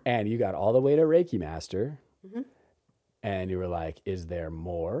of that. And you got all the way to Reiki Master. And you were like, is there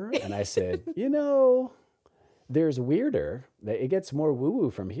more? And I said, there's weirder. It gets more woo-woo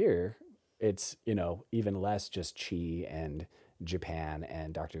from here. It's, even less just chi and Japan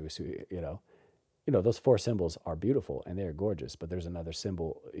and Dr. Usui, those 4 symbols are beautiful and they're gorgeous, but there's another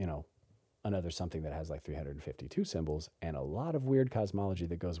symbol, another something that has like 352 symbols and a lot of weird cosmology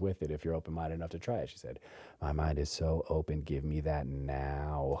that goes with it if you're open-minded enough to try it. She said, my mind is so open. Give me that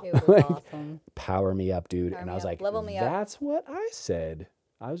now. It was awesome. Power me up, dude. Power and me I was up, like, level me up. that's what I said.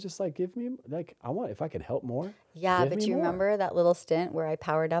 I was just like, give me, like, if I could help more. Yeah, give but me you more. remember that little stint where I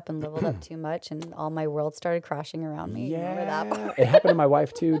powered up and leveled up too much and all my world started crashing around me? You remember that part? It happened to my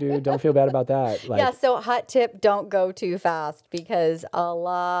wife too, dude. Don't feel bad about that. Like, Yeah, so hot tip, don't go too fast because a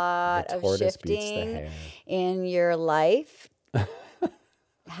lot the of tortoise beats the shifting hare. in your life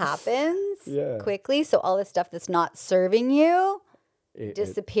happens Yeah. quickly. So all this stuff that's not serving you It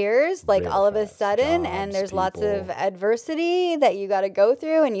disappears like real all of a fast. sudden, and Jobs, there's lots of people. adversity that you got to go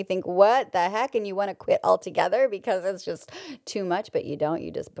through, and you think, what the heck, and you want to quit altogether because it's just too much, but you don't.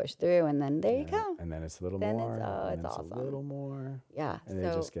 You just push through, and then there you go. And then it's a little Then more. it's- oh, and it's then awesome. a little more. Yeah, And then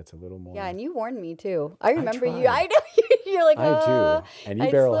it so just gets a little more. yeah, and you warned me too. I remember you. tried. I know you're like, I do. And you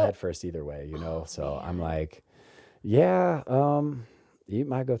I barrel slow- head first either way, so I'm like, yeah, you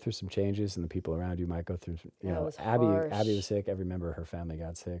might go through some changes and the people around you might go through, That was Abby harsh. was sick. Every member of her family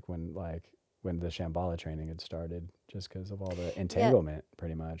got sick when the Shambhala training had started just because of all the entanglement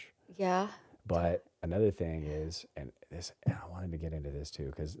pretty much. Yeah. But another thing is, and I wanted to get into this too,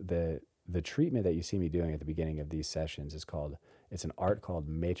 because the treatment that you see me doing at the beginning of these sessions it's an art called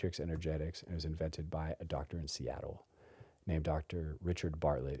Matrix Energetics, and it was invented by a doctor in Seattle named Dr. Richard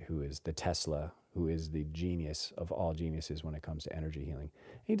Bartlett, who is the Tesla, who is the genius of all geniuses when it comes to energy healing.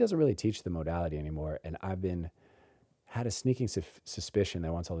 And he doesn't really teach the modality anymore, and I've had a sneaking suspicion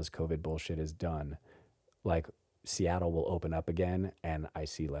that once all this COVID bullshit is done, like Seattle will open up again, and I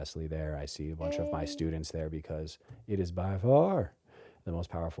see Leslie there. I see a bunch of my students there because it is by far the most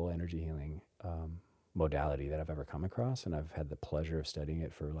powerful energy healing modality that I've ever come across, and I've had the pleasure of studying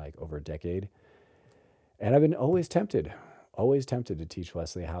it for like over a decade. And I've been always tempted to teach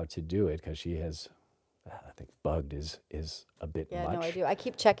Leslie how to do it because she has, I think, bugged is a bit much. Yeah, no, I do. I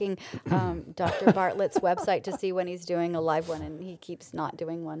keep checking Dr. Bartlett's website to see when he's doing a live one, and he keeps not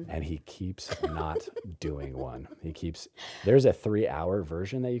doing one. And he keeps not doing one. There's a 3-hour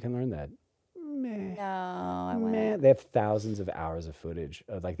version that you can learn that. No, I want Man, they have thousands of hours of footage.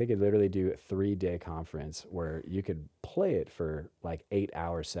 Like they could literally do a 3-day conference where you could play it for like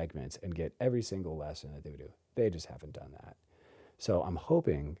 8-hour segments and get every single lesson that they would do. They just haven't done that. So I'm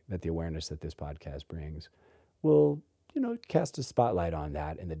hoping that the awareness that this podcast brings will, cast a spotlight on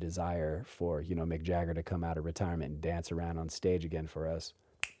that and the desire for, Mick Jagger to come out of retirement and dance around on stage again for us.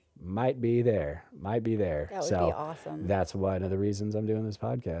 Might be there. That would be awesome. That's one of the reasons I'm doing this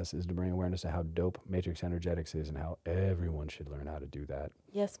podcast is to bring awareness to how dope Matrix Energetics is and how everyone should learn how to do that.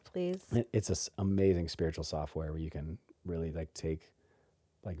 Yes, please. It's an amazing spiritual software where you can really take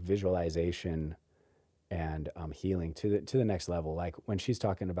visualization and healing to the next level. Like when she's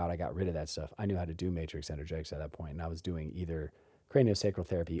talking about I got rid of that stuff, I knew how to do Matrix Energetics at that point, and I was doing either craniosacral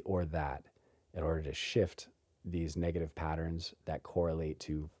therapy or that in order to shift these negative patterns that correlate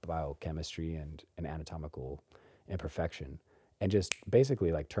to biochemistry and an anatomical imperfection, and just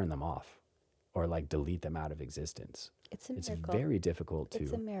basically turn them off or delete them out of existence. It's a It's miracle. very difficult to.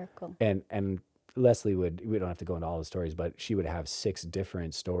 It's a miracle. And Leslie we don't have to go into all the stories, but she would have 6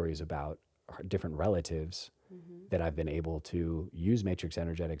 different stories about her different relatives that I've been able to use Matrix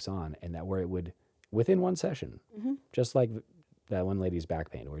Energetics on, and that where it would, within one session, just like that one lady's back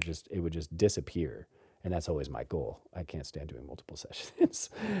pain, where it would just disappear. And that's always my goal. I can't stand doing multiple sessions.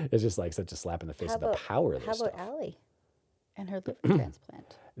 It's just like such a slap in the face of the power of this How stuff. about Allie and her liver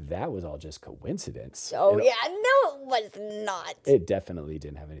transplant? That was all just coincidence. Oh, yeah. No, it was not. It definitely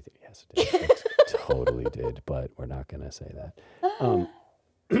didn't have anything. Yes, it did. It totally did, but we're not going to say that.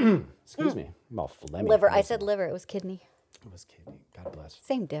 Excuse me. I'm all phlegmy. Liver. I said liver. It was kidney. It was kidney. God bless.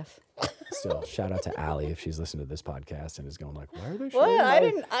 Same diff. Still, shout out to Allie if she's listening to this podcast and is going like, why are they What? showing I my-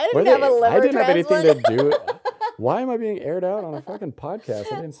 didn't why are have a they- liver I didn't have anything to transplant. do. Why am I being aired out on a fucking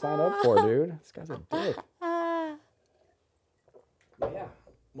podcast I didn't sign up for, dude? This guy's a dick. But yeah,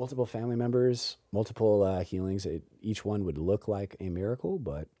 multiple family members, multiple healings. Each one would look like a miracle,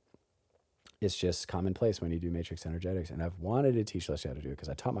 but it's just commonplace when you do Matrix Energetics. And I've wanted to teach Leslie how to do it because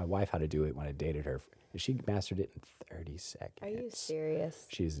I taught my wife how to do it when I dated her. And she mastered it in 30 seconds. Are you serious?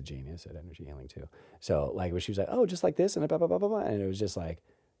 She's a genius at energy healing too. So when she was like, oh, just like this and blah, blah, blah, blah, blah. And it was just like,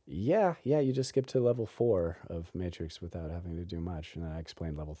 yeah, you just skipped to level 4 of Matrix without having to do much. And then I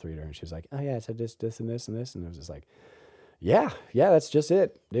explained level 3 to her and she was like, oh yeah, I said this, and this, and this. And it was just like, Yeah, that's just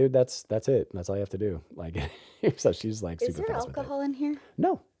it, dude. That's it. That's all you have to do. Like, so she's like Is super there fast with it. alcohol in here?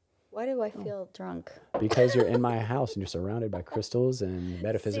 No, Why do I feel drunk? because you're in my house and you're surrounded by crystals and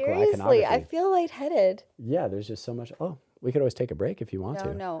metaphysical Seriously, iconography. I feel lightheaded. Yeah, there's just so much. Oh, we could always take a break if you want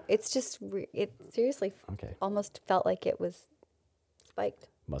to. No, it's just it seriously Okay. almost felt like it was spiked.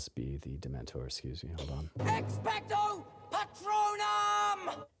 Must be the Dementor. Excuse me. Hold on. Expecto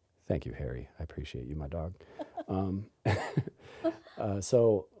Patronum! Thank you, Harry. I appreciate you, my dog.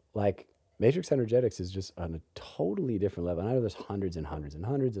 So, like, Matrix Energetics is just on a totally different level. And I know there's hundreds and hundreds and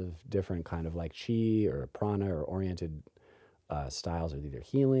hundreds of different kind of like chi or prana or oriented styles of either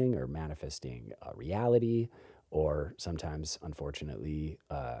healing or manifesting reality, or sometimes, unfortunately,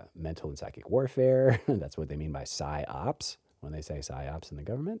 mental and psychic warfare. That's what they mean by psyops when they say psyops in the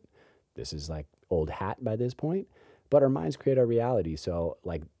government. This is like old hat by this point. But our minds create our reality. So,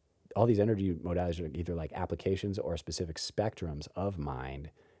 like, all these energy modalities are either like applications or specific spectrums of mind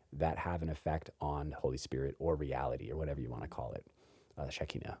that have an effect on Holy Spirit or reality or whatever you want to call it.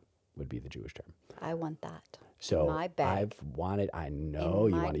 Shekinah would be the Jewish term. I want that. So my bag. I know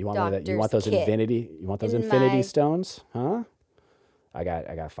In you my want that. You want doctor's those kit. infinity my- stones, huh? I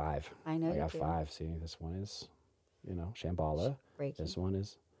got 5. I know I you got do. 5. See, this one is, Shambhala. Reiki. This one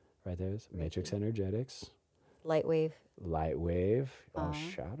is right there is Matrix Energetics. Light wave. Light wave. Oh,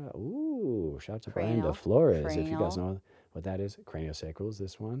 shout out. Ooh, shout out to Cranial. Brenda Flores. If you guys Cranial. know what that is. Craniosacral is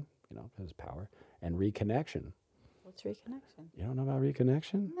this one, has power. And reconnection. What's reconnection? You don't know about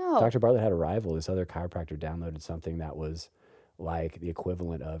reconnection? No. Dr. Bartlett had a rival. This other chiropractor downloaded something that was like the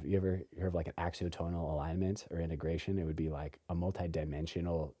equivalent of, you ever heard of like an axiotonal alignment or integration? It would be like a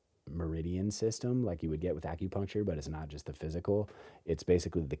multidimensional meridian system like you would get with acupuncture, but it's not just the physical. It's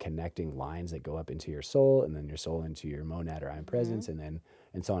basically the connecting lines that go up into your soul, and then your soul into your monad or I'm presence, and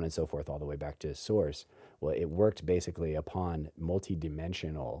so on and so forth, all the way back to source. Well, it worked basically upon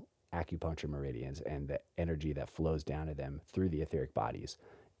multidimensional acupuncture meridians and the energy that flows down to them through the etheric bodies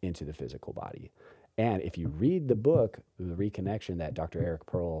into the physical body. And if you read the book, The Reconnection, that Dr. Eric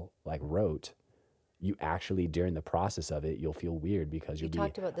Pearl wrote, you actually, during the process of it, you'll feel weird because you'll be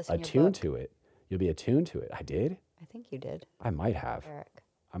talked about this in your attuned book. to it. You'll be attuned to it. I did? I think you did. I might have. Eric.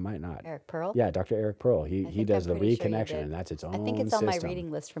 I might not. Eric Pearl? Yeah, Dr. Eric Pearl. He think does I'm the pretty sure you reconnection, did. and that's its own I think it's on my system.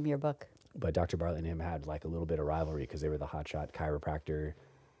 reading list from your book. But Dr. Bartlett and him had like a little bit of rivalry because they were the hotshot chiropractor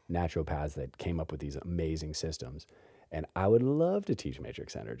naturopaths that came up with these amazing systems. And I would love to teach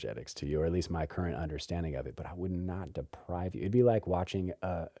Matrix Energetics to you, or at least my current understanding of it, but I would not deprive you. It'd be like watching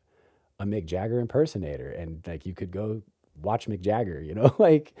a Mick Jagger impersonator, and like you could go watch Mick Jagger,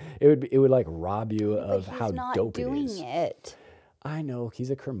 like it would like rob you of But how he's not dope doing it is. it. I know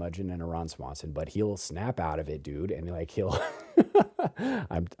he's a curmudgeon and a Ron Swanson, but he'll snap out of it, dude, and like he'll.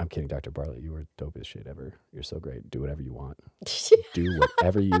 I'm kidding, Dr. Bartlett. You were dope as shit ever. You're so great. Do whatever you want. Do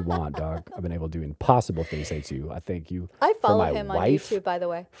whatever you want, dog. I've been able to do impossible things thanks to you. I thank you. I for follow my him on wife, YouTube, by the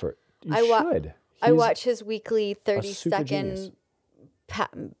way. For you I wa- should. I He's watch his weekly a super genius.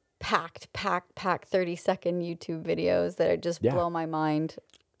 30-second packed 30-second YouTube videos that are just Yeah. blow my mind.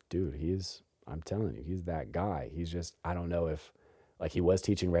 Dude, I'm telling you, he's that guy. He's just, I don't know if, like, he was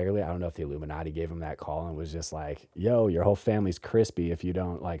teaching regularly. I don't know if the Illuminati gave him that call and was just like, yo, your whole family's crispy if you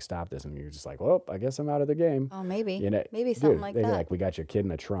don't, like, stop this. And you're just like, well, I guess I'm out of the game. Oh, maybe. Maybe Maybe something dude, like they're that. like, we got your kid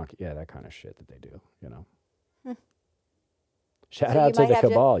in a trunk. Yeah, that kind of shit that they do, Shout So out you to might the have to-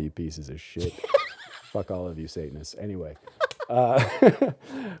 cabal, you pieces of shit. Fuck all of you Satanists. Anyway. Ooh,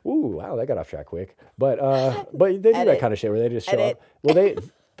 wow, that got off track quick. But they do that Edit. kind of shit where they just show Edit. up. Well, they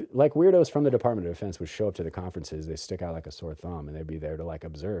like weirdos from the Department of Defense would show up to the conferences. They stick out like a sore thumb, and they'd be there to like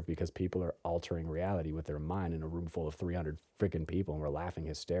observe because people are altering reality with their mind in a room full of 300 freaking people, and we're laughing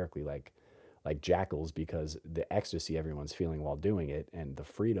hysterically like jackals because the ecstasy everyone's feeling while doing it and the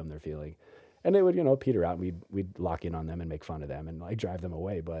freedom they're feeling. And they would, peter out, and we'd lock in on them and make fun of them and like drive them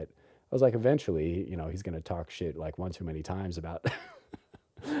away. But I was like, eventually, he's going to talk shit like one too many times about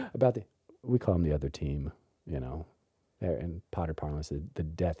we call them the other team, they're in Potter parlance, the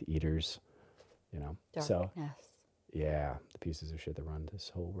Death Eaters, So, Darkness. yeah, the pieces of shit that run this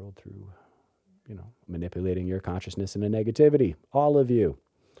whole world through, manipulating your consciousness into negativity, all of you.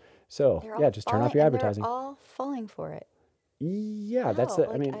 So, They're yeah, all just turn off falling- your and advertising. They're all falling for it. Yeah, that's How? the,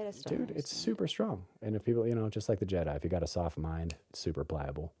 I mean, I just don't dude, it's understand. super strong. And if people, just like the Jedi, if you got a soft mind, it's super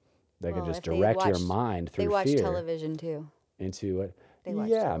pliable. They can Well, just if they direct your watch- mind They through watch fear television too. into it. They watch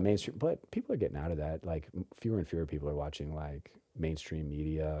Yeah, television. mainstream, but people are getting out of that. Like fewer and fewer people are watching like mainstream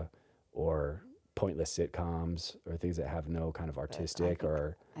media or pointless sitcoms or things that have no kind of artistic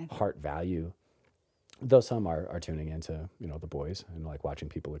or heart value. Though some are tuning into, The Boys and like watching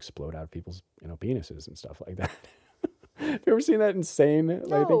people explode out of people's, penises and stuff like that. you ever seen that insane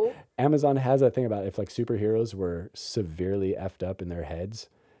like thing? No. Amazon has that thing about if like superheroes were severely effed up in their heads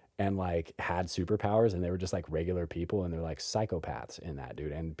and like had superpowers and they were just like regular people and they're like psychopaths in that,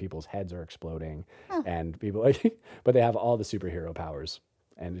 dude. And people's heads are exploding and people like, but they have all the superhero powers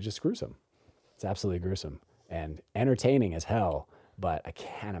and it's just gruesome. It's absolutely gruesome and entertaining as hell. But I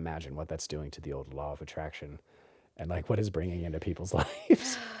can't imagine what that's doing to the old law of attraction and like what is bringing into people's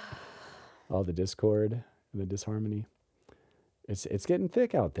lives. All the discord, the disharmony. It's getting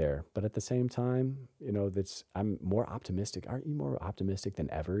thick out there, but at the same time, you know, I'm more optimistic. Aren't you more optimistic than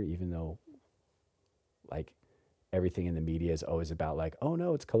ever? Even though, like, everything in the media is always about like, oh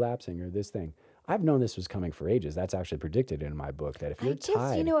no, it's collapsing or this thing. I've known this was coming for ages. That's actually predicted in my book that if you're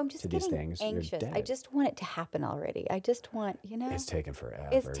tied I'm just to these getting things, anxious. you're dead. I just want it to happen already. I just want, It's taken forever.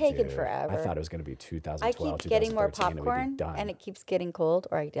 It's taken dude. forever. I thought it was going to be 2012, I keep getting more 2013, and we'd be popcorn done. and it keeps getting cold,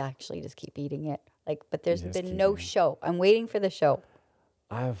 or I actually just keep eating it. Like, but there's just been keep no eating. show. I'm waiting for the show.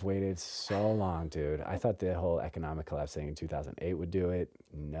 I've waited so long, dude. I thought the whole economic collapse thing in 2008 would do it.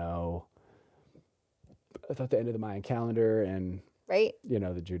 No. I thought the end of the Mayan calendar and, Right? you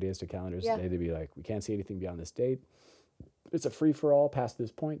know, the Judaistic calendars, Yeah. they'd be like, we can't see anything beyond this date. It's a free for all past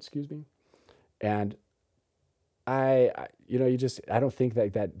this point, excuse me. And you know, I don't think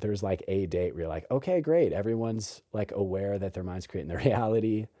that there's like a date where you're like, okay, great. Everyone's like aware that their mind's creating their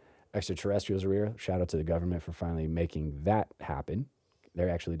reality. Extraterrestrials are real. Shout out to the government for finally making that happen. They're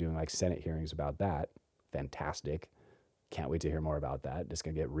actually doing like Senate hearings about that. Fantastic. Can't wait to hear more about that. Just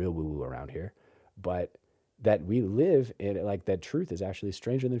gonna get real woo-woo around here. But that we live in like that truth is actually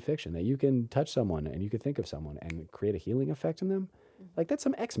stranger than fiction, that you can touch someone and you can think of someone and create a healing effect in them. Like that's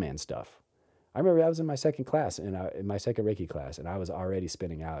some X-Man stuff. I remember I was in my second class in my second Reiki class and I was already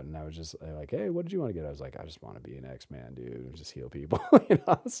spinning out and I was just like, hey, what did you want to get? I was like, I just want to be an X-Man, dude, and just heal people. You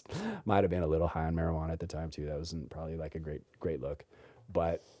know, might have been a little high on marijuana at the time too. That wasn't probably like a great look.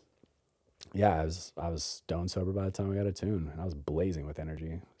 But yeah, I was stone sober by the time I got attuned and I was blazing with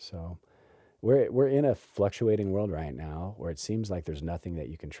energy. So we're in a fluctuating world right now where it seems like there's nothing that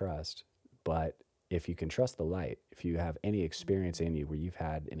you can trust. But if you can trust the light, if you have any experience in you where you've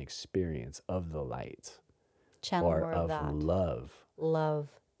had an experience of the light Channel or more of that. love, Love.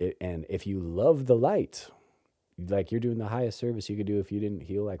 and if you love the light, like you're doing the highest service you could do if you didn't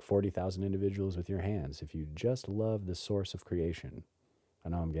heal like 40,000 individuals with your hands. If you just love the source of creation. I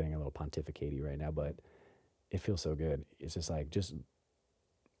know I'm getting a little pontificatey right now, but it feels so good. It's just like just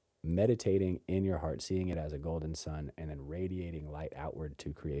meditating in your heart, seeing it as a golden sun, and then radiating light outward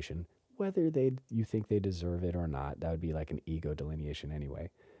to creation. Whether you think they deserve it or not, that would be like an ego delineation anyway.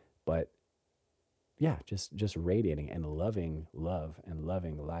 But yeah, just radiating and loving love and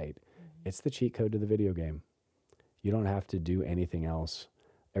loving light. It's the cheat code to the video game. You don't have to do anything else.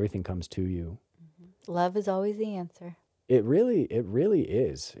 Everything comes to you. Love is always the answer. It really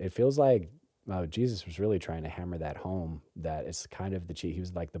is. It feels like Jesus was really trying to hammer that home, that it's kind of the cheat. He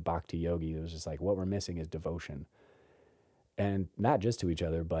was like the bhakti yogi. It was just like, what we're missing is devotion. And not just to each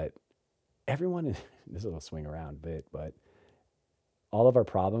other, but everyone, this will swing around a bit, but all of our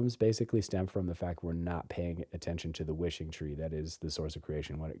problems basically stem from the fact we're not paying attention to the wishing tree that is the source of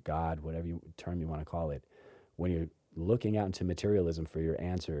creation, God, whatever term you want to call it. When you're looking out into materialism for your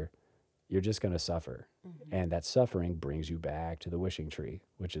answer, you're just going to suffer. And that suffering brings you back to the wishing tree,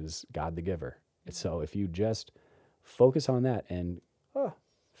 which is God the giver. And so if you just focus on that and,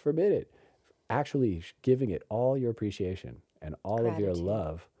 forbid it, actually giving it all your appreciation and all of your Gratitude.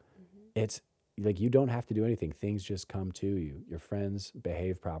 love, it's like you don't have to do anything. Things just come to you. Your friends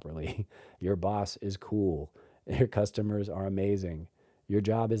behave properly. Your boss is cool. Your customers are amazing. Your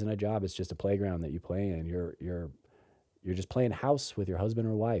job isn't a job. It's just a playground that you play in. You're just playing house with your husband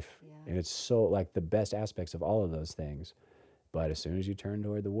or wife. And it's so like the best aspects of all of those things. But as soon as you turn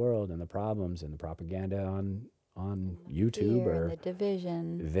toward the world and the problems and the propaganda on YouTube Fear or and the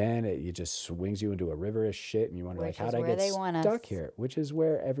division. then it just swings you into a river of shit and you wonder Which like, is how'd I where get they want stuck us. here? Which is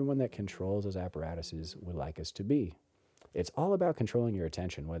where everyone that controls those apparatuses would like us to be. It's all about controlling your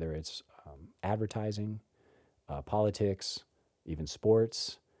attention, whether it's advertising, politics, even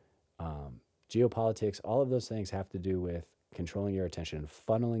sports, geopolitics. All of those things have to do with controlling your attention and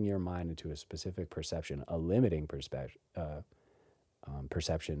funneling your mind into a specific perception, a limiting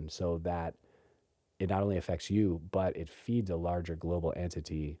perception, so that it not only affects you, but it feeds a larger global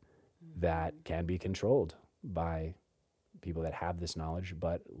entity that can be controlled by people that have this knowledge,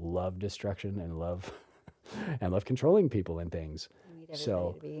 but love destruction and love and love controlling people and things. They need everybody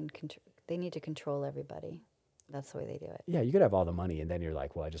So to be in control. They need to control everybody. That's the way they do it. yeah, you could have all the money and then you're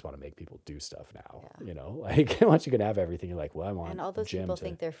like, well, I just want to make people do stuff now. You know, like once you can have everything, you're like, well, I want And all those Jim people to.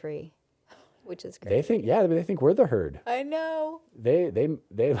 think they're free, which is great. They think we're the herd. I know. They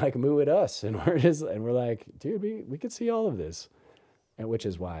like moo at us, and we're like, dude, we could see all of this, and which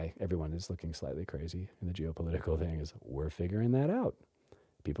is why everyone is looking slightly crazy in the geopolitical thing. Is we're figuring that out.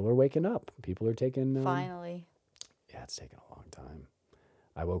 People are waking up. People are taking. Finally. Yeah, it's taken a long time.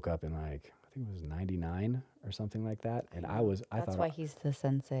 I woke up in like I think it was 99 or something like that, and That's why he's the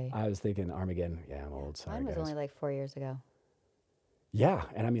sensei. I was thinking Armageddon. Yeah, I'm old. Sorry, Mine was guys. only like 4 years ago. Yeah,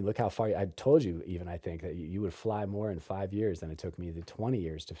 and I mean, look how far I told you. Even I think that you would fly more in 5 years than it took me the 20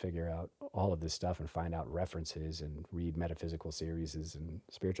 years to figure out all of this stuff and find out references and read metaphysical series and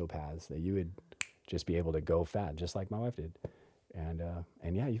spiritual paths. That you would just be able to go fast, just like my wife did. And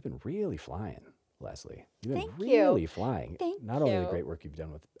yeah, you've been really flying, Leslie. You've been Thank you. really flying. Thank Not only the you. great work you've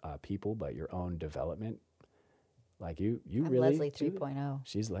done with people, but your own development. Like you I'm really. Leslie 3.0.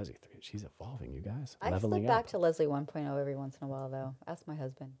 She's Leslie 3. She's evolving, you guys. I Leveling slip up. back to Leslie 1.0 every once in a while, though. Ask my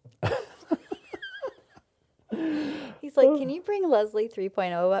husband. He's like, can you bring Leslie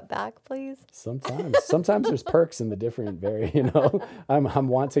 3.0 up back, please? Sometimes there's perks in the different I'm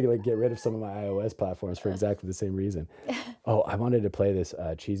wanting to like get rid of some of my iOS platforms for exactly the same reason. Oh, I wanted to play this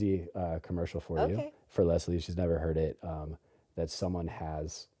cheesy commercial for you Okay. for Leslie. She's never heard it. That someone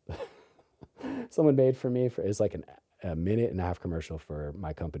made for me it's like a minute and a half commercial for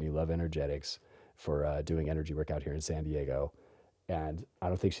my company Love Energetics for doing energy work out here in San Diego, and I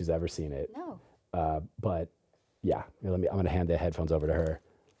don't think she's ever seen it. No. But yeah, I'm gonna hand the headphones over to her.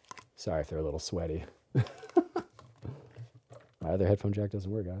 Sorry if they're a little sweaty. My other headphone jack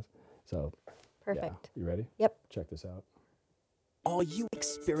doesn't work, guys. So Perfect. yeah. You ready? Yep. Check this out. Are you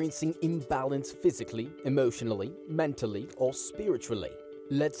experiencing imbalance physically, emotionally, mentally, or spiritually?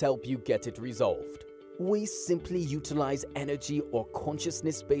 Let's help you get it resolved. We simply utilize energy or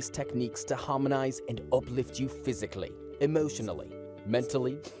consciousness-based techniques to harmonize and uplift you physically, emotionally,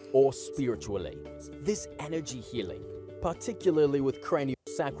 mentally, or spiritually. This energy healing, particularly with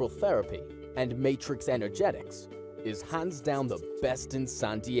craniosacral therapy and matrix energetics, is hands down the best in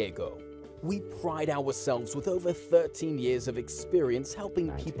San Diego. We pride ourselves with over 13 years of experience helping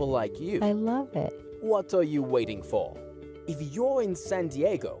people like you. I love it. What are you waiting for? If you're in San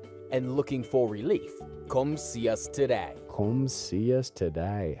Diego and looking for relief, come see us today. Come see us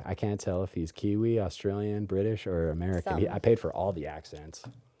today. I can't tell if he's Kiwi, Australian, British, or American. I paid for all the accents.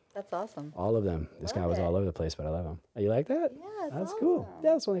 That's awesome. All of them. This guy was all over the place, but I love him. You like that? Yeah, that's cool.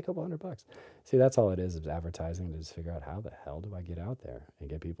 Yeah, it's only a couple $100. See, that's all it is advertising to just figure out how the hell do I get out there and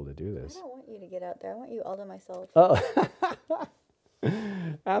get people to do I this. don't want you to get out there. I want you all to myself. Oh,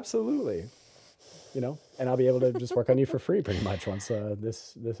 absolutely. And I'll be able to just work on you for free pretty much once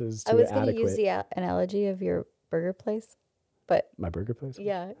this is too I was adequate. going to use the analogy of your burger place, but My burger place?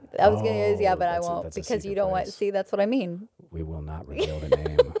 yeah, I was going to use but I that's won't that's a because you secret don't want. place. See, that's what I mean. We will not reveal the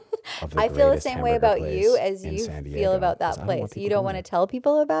name of the I feel the greatest same way hamburger about place you as in you San feel Diego, about 'cause that I don't want place. You people don't want to tell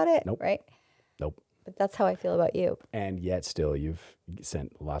people about it, Nope. right? Nope. But that's how I feel about you. And yet still you've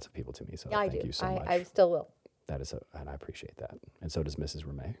sent lots of people to me, so Yeah, I thank do. you so much. I still will. That is and I appreciate that. And so does Mrs.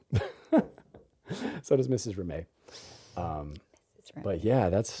 Ramey. So does Mrs. Ramey. It's right. But yeah,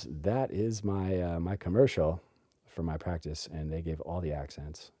 that is my my commercial for my practice, and they gave all the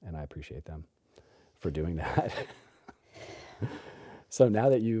accents, and I appreciate them for doing that. So now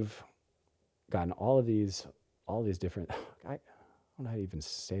that you've gotten all these different, I don't know how to even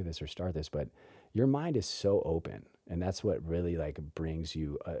say this or start this, but your mind is so open, and that's what really like brings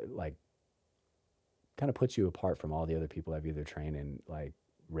you like kind of puts you apart from all the other people I've either trained in like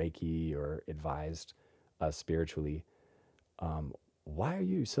Reiki or advised spiritually. Why are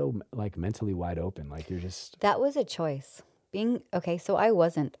you so like mentally wide open? Like you're just That was a choice. So I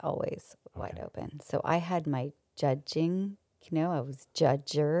wasn't always wide open. So I had my judging, I was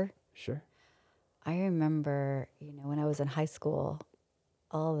judger. sure. I remember, when I was in high school,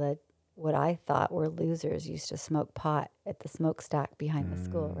 what I thought were losers used to smoke pot at the smokestack behind the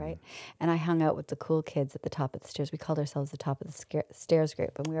school, right? And I hung out with the cool kids at the top of the stairs. We called ourselves the top of the stairs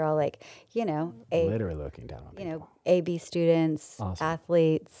group, and we were all like, Literally looking down on people. AB students, Awesome.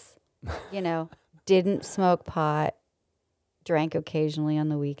 athletes, didn't smoke pot, drank occasionally on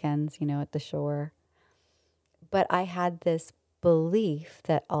the weekends, at the shore. But I had this belief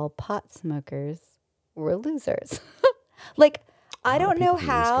that all pot smokers were losers. Like, I don't know people from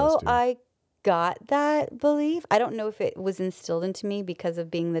the East Coast how do. I got that belief. I don't know if it was instilled into me because of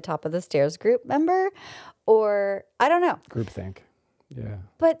being the top of the stairs group member, or I don't know. Groupthink. Yeah.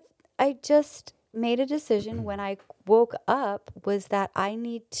 But I just made a decision when I woke up was that I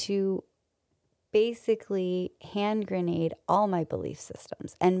need to basically hand grenade all my belief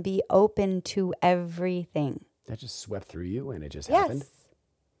systems and be open to everything. That just swept through you and it just Yes. happened.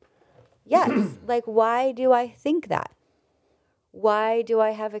 Yes. Like, why do I think that? Why do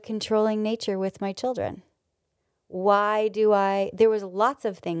I have a controlling nature with my children? There was lots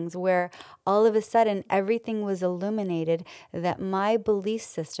of things where all of a sudden everything was illuminated that my belief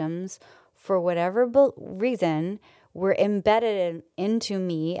systems, for whatever reason, were embedded into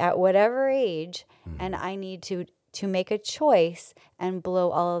me at whatever age, and I need to make a choice and blow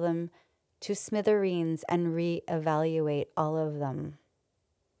all of them to smithereens and reevaluate all of them.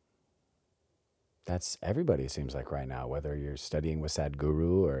 That's everybody, it seems like right now, whether you're studying with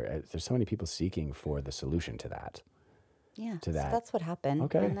Sadhguru or there's so many people seeking for the solution to that. Yeah, To so that. that's what happened.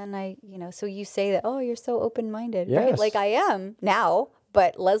 Okay. And then so you say that, oh, you're so open-minded, right? Yes. Like I am now,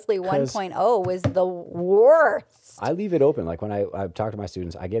 but Leslie 'Cause 1.0 was the worst. I leave it open. Like when I talk to my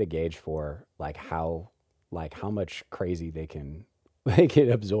students, I get a gauge for how much crazy they can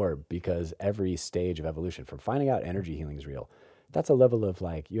absorb, because every stage of evolution, from finding out energy healing is real, that's a level of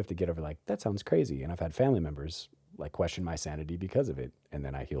you have to get over that sounds crazy. And I've had family members question my sanity because of it. And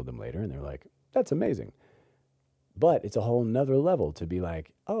then I healed them later and they're like, that's amazing. But it's a whole nother level to be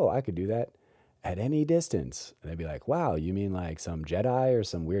like, oh, I could do that at any distance. And they'd be like, wow, you mean like some Jedi or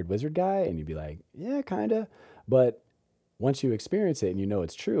some weird wizard guy? And you'd be like, yeah, kind of. But once you experience it and you know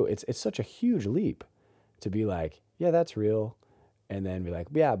it's true, it's such a huge leap to be like, yeah, that's real. And then be like,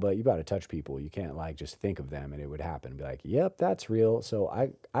 yeah, but you got to touch people. You can't just think of them and it would happen. Be like, yep, that's real. So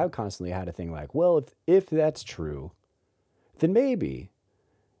I constantly had a thing like, well, if that's true, then maybe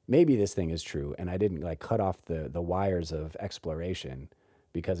this thing is true. And I didn't cut off the wires of exploration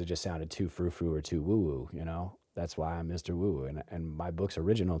because it just sounded too frou-frou or too woo-woo, That's why I'm Mr. Woo. And my book's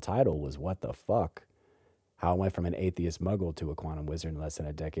original title was What the Fuck? How I went from an atheist muggle to a quantum wizard in less than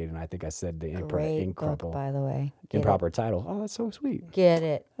a decade. And I think I said the Great book, by the way. improper title. Oh, that's so sweet. Get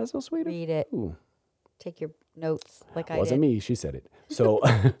it. That's so sweet. Read it. Ooh. Take your notes like I did. Wasn't me. She said it. So,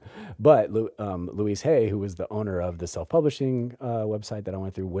 but Louise Hay, who was the owner of the self-publishing website that I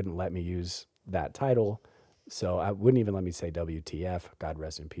went through, wouldn't let me use that title. So I wouldn't even let me say WTF. God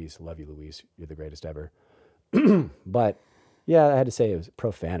rest in peace. Love you, Louise. You're the greatest ever. But yeah, I had to say it was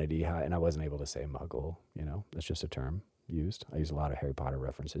profanity, and I wasn't able to say muggle. That's just a term used. I use a lot of Harry Potter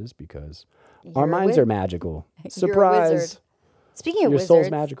references because our minds are magical. Surprise. You're a wizard. Speaking of Your wizards,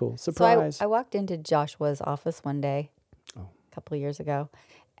 soul's magical. Surprise. So I walked into Joshua's office one day, a couple of years ago,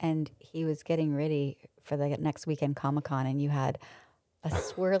 and he was getting ready for the next weekend Comic-Con, and you had a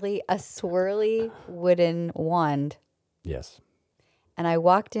swirly wooden wand. Yes. And I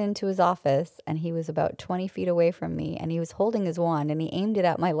walked into his office, and he was about 20 feet away from me, and he was holding his wand, and he aimed it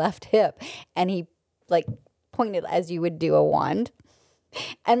at my left hip, and he pointed as you would do a wand.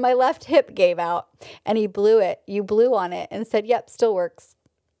 And my left hip gave out, and he blew it. You blew on it and said, yep, still works.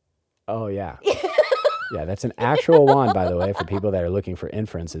 Oh, yeah. Yeah, that's an actual wand, by the way, for people that are looking for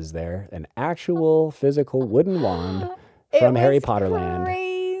inferences there. An actual physical wooden wand from Harry Potter land. Crazy.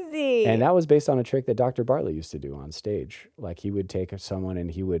 And that was based on a trick that Dr. Bartlett used to do on stage. He would take someone and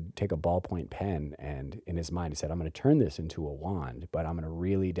he would take a ballpoint pen, and in his mind he said, I'm going to turn this into a wand, but I'm going to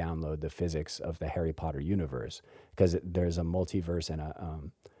really download the physics of the Harry Potter universe, because there's a multiverse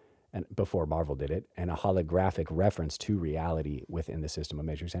and before Marvel did it, and a holographic reference to reality within the system of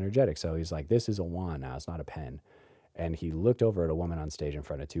matrix energetics. So he's like, this is a wand now, it's not a pen. And he looked over at a woman on stage in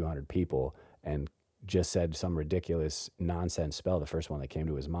front of 200 people and just said some ridiculous nonsense spell, the first one that came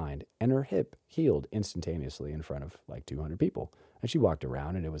to his mind, and her hip healed instantaneously in front of 200 people. And she walked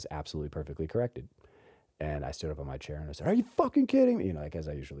around and it was absolutely perfectly corrected. And I stood up on my chair and I said, are you fucking kidding me? As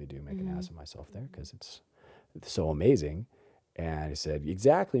I usually do, make an ass of myself there because it's so amazing. And he said,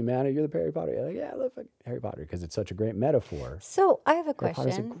 exactly, man, you're the Harry Potter. You're like, yeah, I love Harry Potter because it's such a great metaphor. So I have a Harry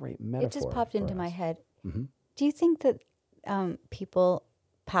Potter's a question. great metaphor. It just popped into my head. Mm-hmm. Do you think that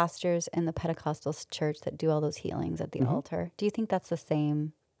pastors in the Pentecostal church that do all those healings at the altar, do you think that's the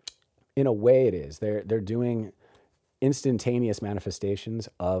same? In a way it is. They're doing instantaneous manifestations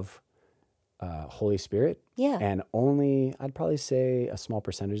of Holy Spirit. Yeah. And only, I'd probably say a small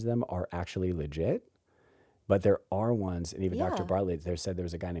percentage of them are actually legit. But there are ones, and even Dr. Bartlett, said there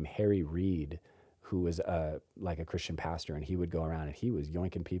was a guy named Harry Reid who was a Christian pastor, and he would go around and he was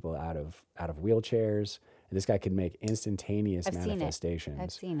yoinking people out of wheelchairs. And this guy could make instantaneous manifestations.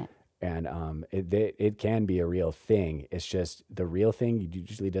 I've seen it. And it can be a real thing. It's just the real thing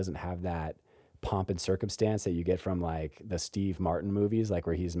usually doesn't have that pomp and circumstance that you get from the Steve Martin movies,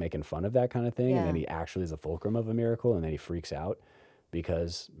 where he's making fun of that kind of thing. Yeah. And then he actually is the fulcrum of a miracle, and then he freaks out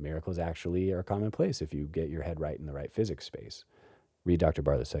because miracles actually are commonplace if you get your head right in the right physics space. Read Dr.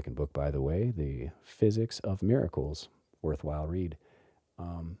 Bartlett's second book, by the way, The Physics of Miracles. Worthwhile read.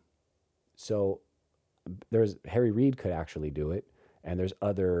 So there's Harry Reid could actually do it, and there's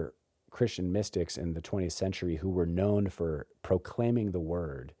other Christian mystics in the 20th century who were known for proclaiming the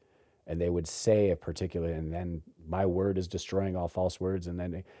word, and they would say a particular, and then my word is destroying all false words,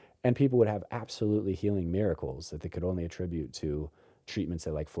 and people would have absolutely healing miracles that they could only attribute to treatments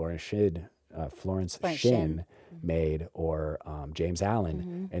that like Florence Shinn Florence made, or James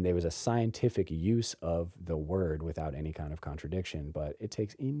Allen, and there was a scientific use of the word without any kind of contradiction. But it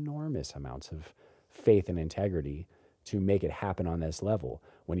takes enormous amounts of faith and integrity to make it happen on this level.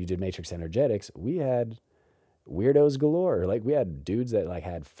 When you did matrix energetics, we had weirdos galore. Like we had dudes that like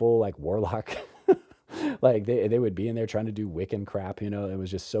had full like warlock like they would be in there trying to do Wiccan crap, it was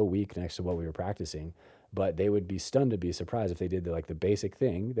just so weak next to what we were practicing. But they would be stunned to be surprised if they did the basic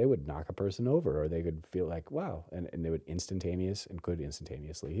thing. They would knock a person over, or they could feel like, wow, and they would could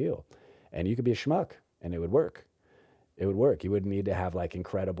instantaneously heal. And you could be a schmuck and it would work. It would work. You wouldn't need to have like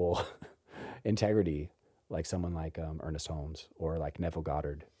incredible integrity like someone like Ernest Holmes or like Neville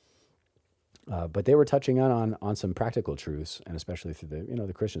Goddard. But they were touching on some practical truths, and especially through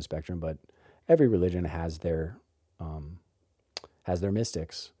the Christian spectrum. But every religion has their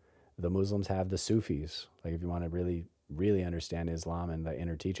mystics. The Muslims have the Sufis. Like if you want to really, really understand Islam and the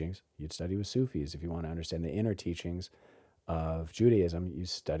inner teachings, you'd study with Sufis. If you want to understand the inner teachings of Judaism, you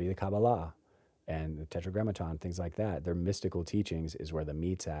study the Kabbalah and the Tetragrammaton, things like that. Their mystical teachings is where the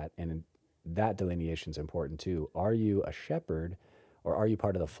meat's at, and that delineation is important too. Are you a shepherd, or are you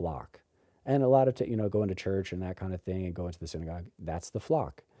part of the flock? And a lot of going to church and that kind of thing, and going to the synagogue, that's the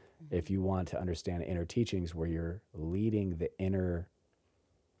flock. If you want to understand inner teachings where you're leading the inner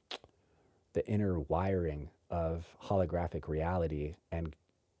wiring of holographic reality and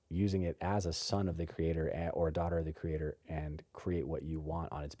using it as a son of the creator or a daughter of the creator, and create what you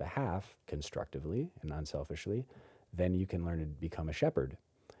want on its behalf constructively and unselfishly, then you can learn to become a shepherd.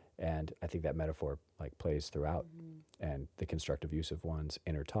 And I think that metaphor like plays throughout, and the constructive use of one's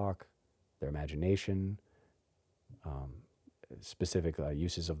inner talk, their imagination, specific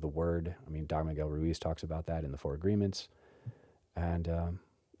uses of the word. I mean, Dr. Miguel Ruiz talks about that in the Four Agreements. And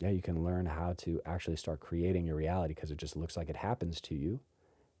you can learn how to actually start creating your reality, because it just looks like it happens to you.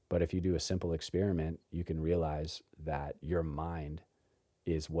 But if you do a simple experiment, you can realize that your mind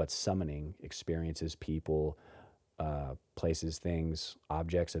is what's summoning experiences, people, places, things,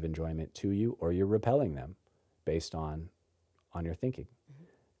 objects of enjoyment to you, or you're repelling them based on your thinking.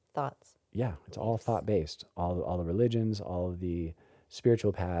 Thoughts. Yeah, it's all thought-based. All the religions, all of the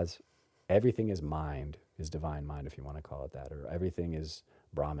spiritual paths, everything is mind, is divine mind, if you want to call it that, or everything is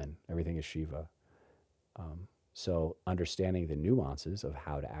Brahman, everything is Shiva. So understanding the nuances of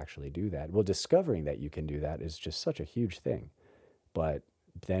how to actually do that, well, discovering that you can do that is just such a huge thing. But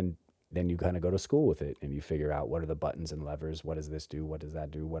then you kind of go to school with it, and you figure out what are the buttons and levers, what does this do, what does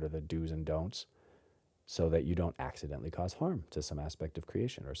that do, what are the do's and don'ts, so that you don't accidentally cause harm to some aspect of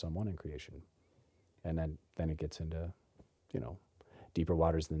creation or someone in creation. And then it gets into, deeper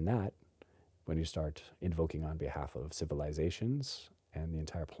waters than that, when you start invoking on behalf of civilizations and the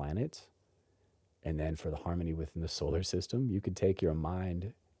entire planet. And then for the harmony within the solar system, you could take your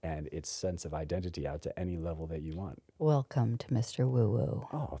mind and its sense of identity out to any level that you want. Welcome to Mr. Woo Woo.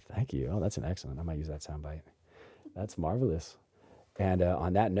 Oh, thank you. Oh, that's an excellent. I might use that soundbite. That's marvelous. And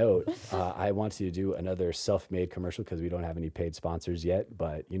on that note, I want to do another self-made commercial, because we don't have any paid sponsors yet,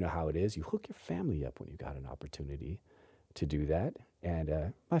 but you know how it is. You hook your family up when you got an opportunity to do that.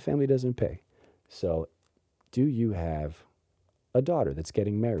 And my family doesn't pay. So do you have a daughter that's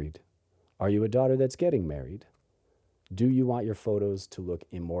getting married? Are you a daughter that's getting married? Do you want your photos to look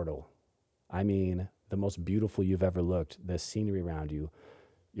immortal? I mean, the most beautiful you've ever looked, the scenery around you,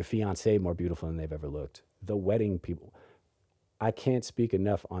 your fiancé more beautiful than they've ever looked, the wedding people. I can't speak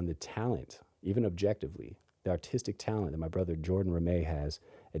enough on the talent, even objectively, the artistic talent that my brother Jordan Ramey has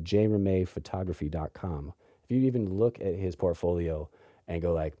at jrameyphotography.com. If you even look at his portfolio and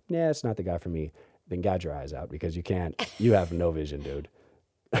go like, nah, it's not the guy for me, then gouge your eyes out, because you have no vision, dude.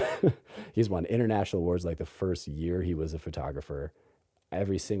 He's won international awards like the first year he was a photographer.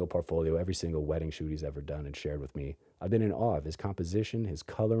 Every single portfolio, every single wedding shoot he's ever done and shared with me, I've been in awe of his composition, his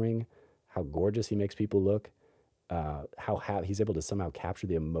coloring, how gorgeous he makes people look. How he's able to somehow capture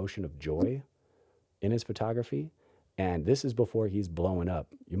the emotion of joy in his photography. And this is before he's blowing up.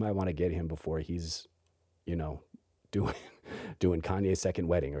 You might want to get him before he's, doing Kanye's second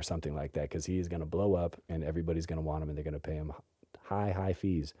wedding or something like that, because he's going to blow up and everybody's going to want him, and they're going to pay him high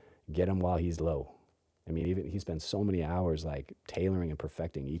fees. Get him while he's low. I mean, even he spends so many hours like tailoring and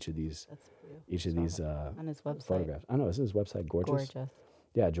perfecting each of these on his website. photographs. I know, isn't his website gorgeous?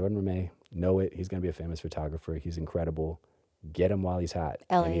 Yeah, Jordan Ramey, know it. He's going to be a famous photographer. He's incredible. Get him while he's hot.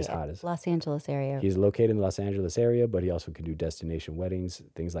 And he's LA, hot as Los Angeles area. He's located in the Los Angeles area, but he also can do destination weddings,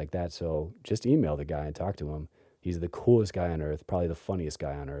 things like that. So just email the guy and talk to him. He's the coolest guy on earth, probably the funniest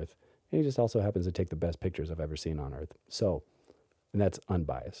guy on earth. And he just also happens to take the best pictures I've ever seen on earth. So, and that's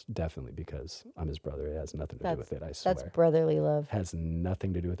unbiased, definitely, because I'm his brother. It has nothing to do with it, I swear. That's brotherly love. Has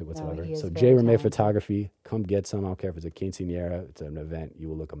nothing to do with it whatsoever. he is So very J. Ramey talented. Photography, come get some. I don't care if it's a quinceañera, it's an event. You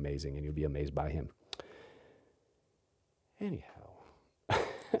will look amazing, and you'll be amazed by him. Anyhow.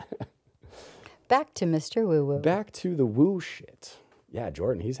 Back to Mr. Woo Woo. Back to the woo shit. Yeah,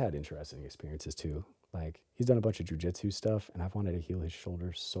 Jordan, he's had interesting experiences too. Like, he's done a bunch of jujitsu stuff, and I've wanted to heal his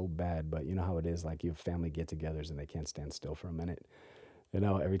shoulder so bad, but you know how it is, like, you have family get-togethers, and they can't stand still for a minute. You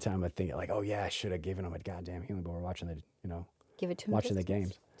know, every time I think, like, oh, yeah, I should have given him a goddamn healing, but we're watching the, you know, Give it to him. watching the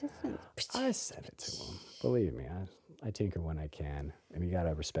games. Distance. I sent it to him. Believe me, I tinker when I can, and you got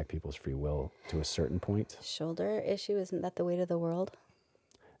to respect people's free will to a certain point. Shoulder issue, isn't that the weight of the world?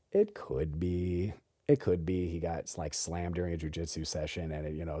 It could be. It could be he got like slammed during a jujitsu session and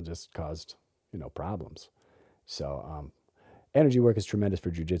it, you know, just caused, you know, problems. So energy work is tremendous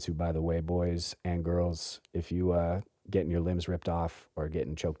for jujitsu, by the way, boys and girls. If you getting your limbs ripped off or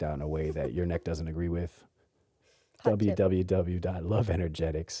getting choked out in a way that your neck doesn't agree with,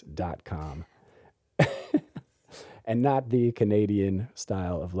 www.loveenergetics.com. And not the Canadian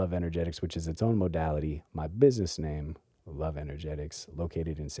style of Love Energetics, which is its own modality. My business name, Love Energetics,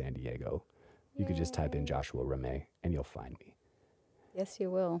 located in San Diego. You could just type in Joshua Ramey and you'll find me. Yes,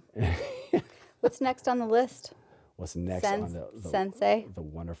 you will. What's next on the list? What's next on Sensei? the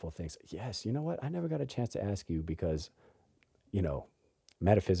wonderful things? Yes, you know what? I never got a chance to ask you because, you know,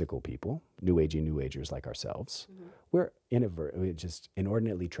 metaphysical people, New Agers like ourselves, we're just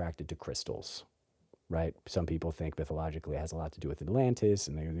inordinately attracted to crystals, right? Some people think mythologically it has a lot to do with Atlantis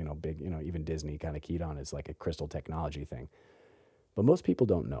and they, you know, big, you know, even Disney kind of keyed on it's like a crystal technology thing. But most people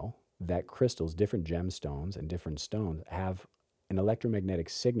don't know that crystals, different gemstones and different stones have an electromagnetic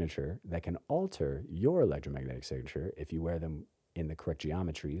signature that can alter your electromagnetic signature if you wear them in the correct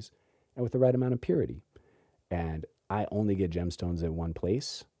geometries and with the right amount of purity. And I only get gemstones in one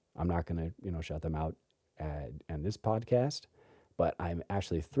place. I'm not going to, you know, shout them out in this podcast, but I'm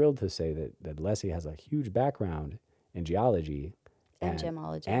actually thrilled to say that Leslie has a huge background in geology And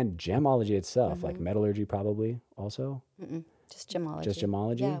gemology. And gemology itself, like metallurgy probably also. Just gemology. Just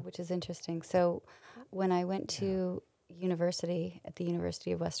gemology? Yeah, which is interesting. So when I went to university at the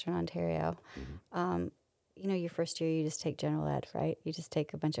University of Western Ontario, you know, your first year you just take general ed, right? You just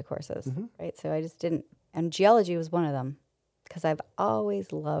take a bunch of courses, right? So I just didn't, and geology was one of them because I've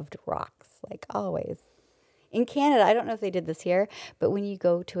always loved rocks, like always. In Canada, I don't know if they did this here, but when you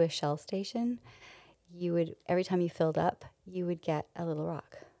go to a Shell station, you would, every time you filled up, you would get a little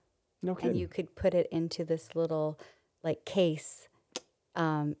rock. No kidding. And you could put it into this little like case,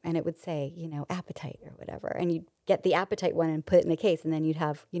 and it would say, you know, apatite or whatever. And you'd get the apatite one and put it in the case, and then you'd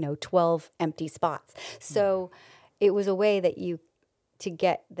have, you know, 12 empty spots. So it was a way that to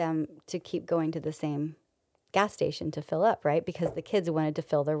get them to keep going to the same gas station to fill up, right? Because the kids wanted to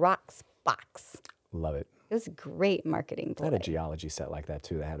fill their rocks box. Love it. It was a great marketing I had play. a geology set like that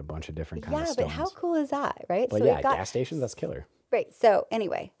too that had a bunch of different kind of Yeah, stones. but how cool is that, right? But So yeah, it got, gas stations, that's killer. Right. So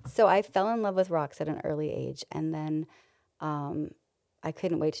anyway, so I fell in love with rocks at an early age, and then I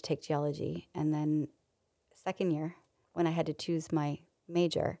couldn't wait to take geology. And then second year, when I had to choose my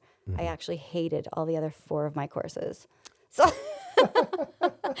major, I actually hated all the other 4 of my courses. So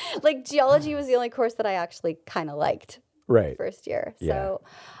like geology was the only course that I actually kind of liked Right. first year. Yeah. So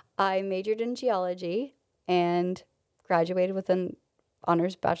I majored in geology and graduated with an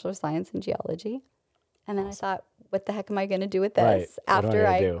honors Bachelor of Science in geology. And then I thought, what the heck am I going to do with Right. this What am I after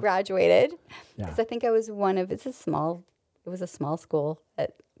gonna I do? graduated? Yeah. Because I think I was it was a small school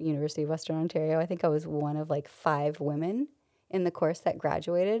at University of Western Ontario. I think I was one of like 5 women in the course that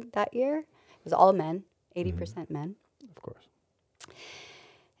graduated that year. It was all men, 80% men. Of course.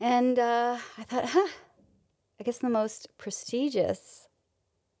 And I thought, I guess the most prestigious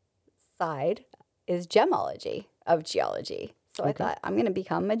side is gemology of geology. So I thought, I'm going to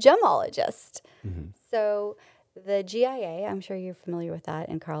become a gemologist. So the GIA, I'm sure you're familiar with that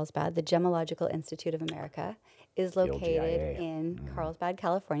in Carlsbad, the Gemological Institute of America, is located GIA. in Carlsbad,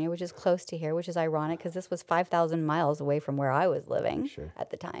 California, which is close to here, which is ironic because this was 5,000 miles away from where I was living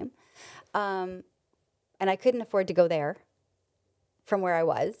at the time. And I couldn't afford to go there from where I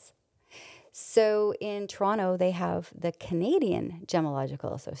was. So in Toronto, they have the Canadian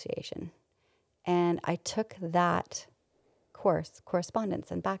Gemological Association. And I took that course,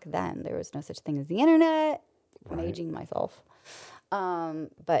 correspondence. And back then, there was no such thing as the internet. I'm aging myself.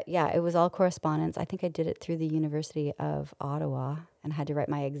 But yeah, it was all correspondence. I think I did it through the University of Ottawa and had to write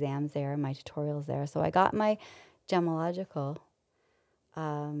my exams there, my tutorials there. So I got my gemological,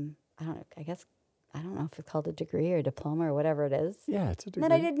 I don't know if it's called a degree or a diploma or whatever it is. Yeah, it's a And degree.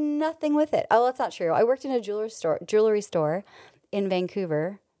 then I did nothing with it. Oh, that's not true. I worked in a jewelry store in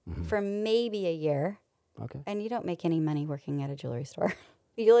Vancouver for maybe a year. Okay. And you don't make any money working at a jewelry store.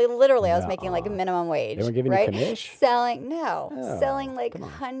 Literally, I was making like a minimum wage. They weren't giving right? you commish? Selling like come on.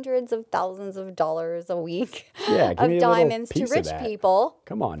 hundreds of thousands of dollars a week Yeah, give of me a little diamonds to piece of rich that. people,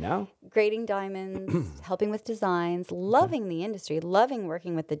 Come on now. grading diamonds, helping with designs, loving the industry, loving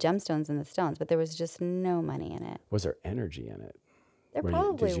working with the gemstones and the stones, but there was just no money in it. Was there energy in it? There Did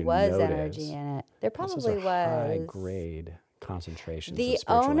probably you was notice energy in it. There This probably is a was. high grade concentration. The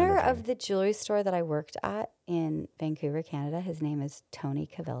owner of the jewelry store that I worked at in Vancouver, Canada, his name is Tony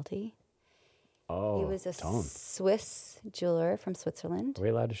Cavelti. He was a Tone. Swiss jeweler from Switzerland. Are we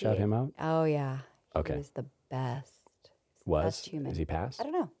allowed to shout him out? Oh, yeah. Okay. He was the best. Was? Best human. Is he passed? I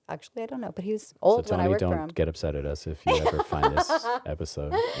don't know. Actually, I don't know. But he was old So when I Tony, worked for him. don't get upset at us if you ever find this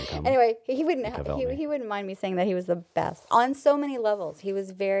episode. And come Anyway, he wouldn't Cavell me. he wouldn't mind me saying that he was the best on so many levels. He was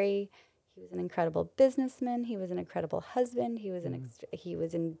an incredible businessman. He was an incredible husband. He was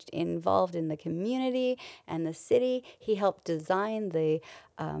involved in the community and the city. He helped design the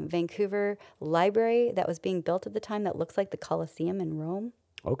Vancouver library that was being built at the time that looks like the Colosseum in Rome.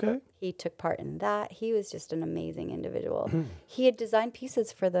 Okay. He took part in that. He was just an amazing individual. He had designed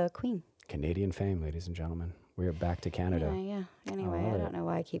pieces for the Queen. Canadian fame, ladies and gentlemen. We are back to Canada. Yeah. Anyway, love I it. don't know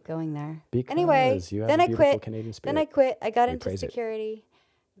why I keep going there. Because anyway, you have then a I beautiful quit. Canadian Then I spirit. quit. I got We into praise it. security.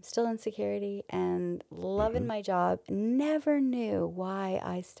 I'm still in security and loving my job. Never knew why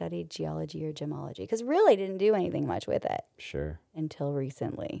I studied geology or gemology because really didn't do anything much with it Sure. until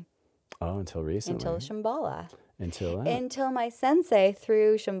recently. Oh, until recently. Until Shambhala. Until that. Until my sensei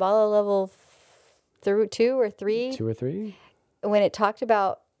through Shambhala level through 2 or 3 2 or 3? when it talked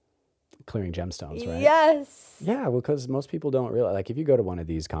about Clearing gemstones, right? yes. Yeah, well, because most people don't realize, like, if you go to one of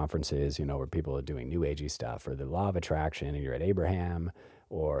these conferences, where people are doing new agey stuff or the law of attraction, and you're at Abraham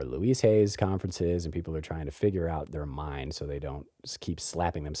or Louise Hay's conferences, and people are trying to figure out their mind so they don't just keep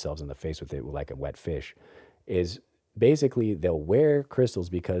slapping themselves in the face with it like a wet fish, is basically they'll wear crystals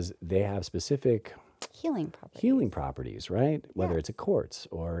because they have specific Healing properties. properties, right? Whether it's a quartz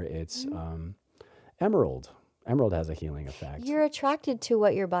or it's emerald. Emerald has a healing effect. You're attracted to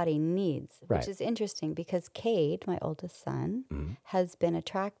what your body needs, Right. which is interesting because Cade, my oldest son, has been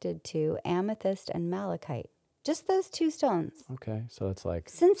attracted to amethyst and malachite. Just those 2 stones. Okay, so it's like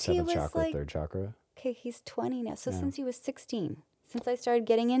Since he 7th was chakra, like- 3rd chakra. Okay, he's 20 now. So since he was 16, since I started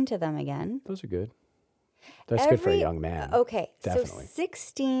getting into them again. Those are good. That's good for a young man. Okay, Definitely. so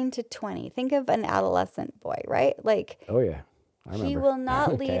 16 to 20. Think of an adolescent boy, right? Like Oh, yeah. I remember. he will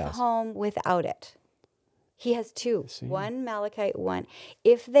not leave Chaos. home without it. He has 2, See? one malachite, one.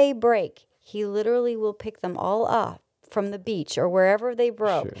 If they break, he literally will pick them all up from the beach or wherever they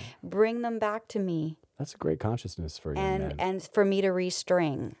broke, Sure. bring them back to me, That's a great consciousness for a young man. and for me to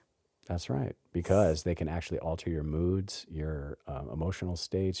restring. That's right. Because they can actually alter your moods, your emotional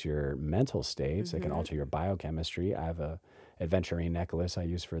states, your mental states. They can alter your biochemistry. I have a adventurine necklace I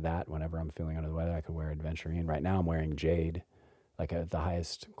use for that. Whenever I'm feeling under the weather, I could wear adventurine. Right now I'm wearing jade, like the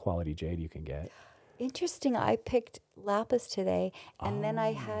highest quality jade you can get. Interesting. I picked lapis today, and then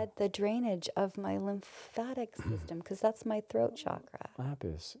I had the drainage of my lymphatic system because that's my throat chakra.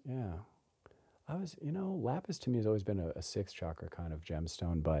 Lapis, yeah. Lapis to me has always been a 6th chakra kind of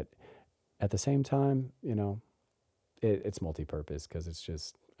gemstone, but at the same time, it's multi-purpose because it's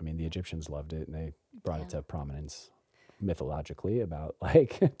just, the Egyptians loved it and they brought it to prominence mythologically about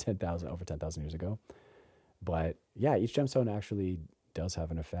like over 10,000 years ago. But yeah, each gemstone actually does have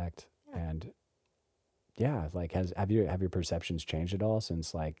an effect. And yeah, like have your perceptions changed at all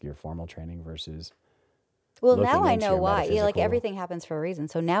since like your formal training versus Well, looking now I into know your why. Like metaphysical- everything happens for a reason.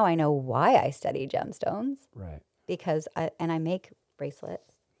 So now I know why I study gemstones Right. because I make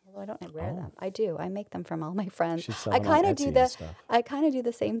bracelets. Although I don't wear them. I do. I make them from all my friends. She's I selling on kind of Etsy do and the stuff. I kind of do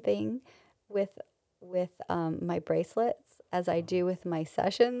the same thing with my bracelets as I do with my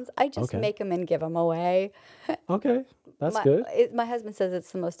sessions. I just Okay. make them and give them away. Okay, that's good. My husband says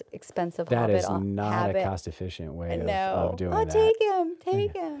it's the most expensive That habit. is not a cost-efficient way of doing that.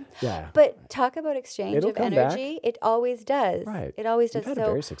 Take him. Yeah. But talk about exchange It'll of come back. energy. It always does. Right. It always does. You've had a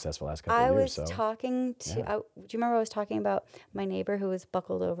very successful last couple I of years. was So talking to. yeah. Do you remember I was talking about my neighbor who was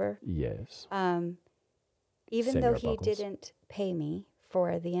buckled over? yes. Even Senor though he Buckles. didn't pay me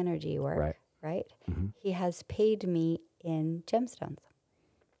for the energy work, Right. He has paid me in gemstones.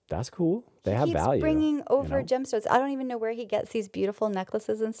 That's cool. They He have keeps value. bringing over know? gemstones. I don't even know where he gets these beautiful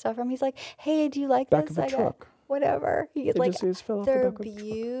necklaces and stuff from. He's like, "Hey, do you like Back this?" of a truck. Whatever. He's They like, just fell off the they're back of a truck.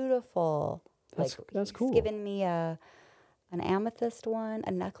 beautiful. That's he's cool. given me an amethyst one,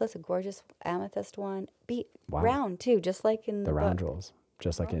 a necklace, a gorgeous amethyst one, Wow. round too, just like in The the round book. rolls,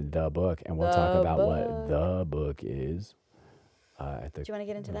 just like in the book, and we'll The talk about what book. the book is. Do you want to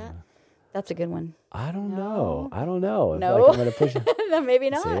get into that? That's a good one. I don't No. know. I don't know. If, No. like, I'm gonna push. No, maybe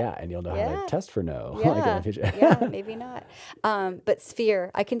not. So yeah, and you'll know how Yeah. to test for no. Yeah, Like in the future. yeah, maybe not. But sphere,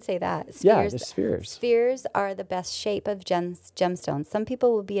 I can say that. Yeah, Spheres, the spheres. Spheres are the best shape of gemstones. Some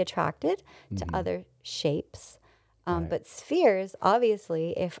people will be attracted to other shapes. Right. But spheres,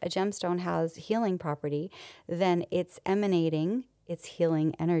 obviously, if a gemstone has healing property, then it's emanating its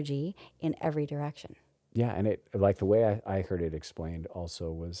healing energy in every direction. Yeah, and it like the way I heard it explained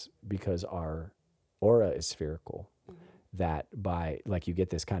also was because our aura is spherical. That by like you get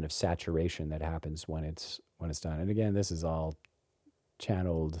this kind of saturation that happens when it's done. And again, this is all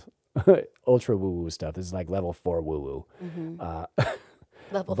channeled ultra woo woo stuff. This is like level 4 woo woo.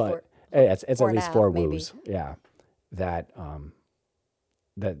 Level But 4. hey, it's four at and a least half, 4 maybe. woos. Yeah, that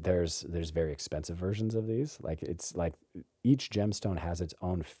that there's very expensive versions of these. Like it's like each gemstone has its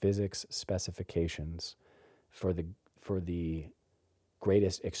own physics specifications for the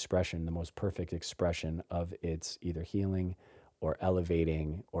greatest expression, the most perfect expression of its either healing or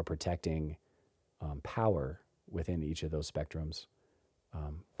elevating or protecting power within each of those spectrums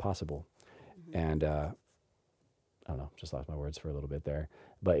possible. And I don't know, just lost my words for a little bit there.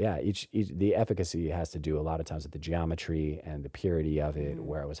 But yeah, each the efficacy has to do a lot of times with the geometry and the purity of it,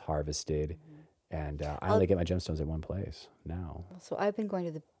 where it was harvested. And I only get my gemstones at one place now. So I've been going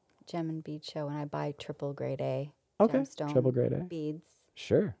to the Gem and Bead Show, and I buy triple grade A Okay, gemstone triple grade A. beads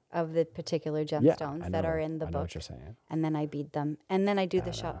Sure. of the particular Yeah, gemstones I that know- are in the I know book. what you're saying. And then I bead them. And then I do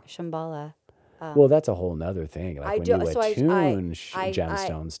the Shambhala. Well, that's a whole nother thing. Like I when do- you so I- attune I-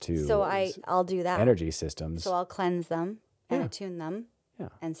 gemstones to So I'll do that. energy systems, So I'll cleanse them and Yeah. attune them Yeah.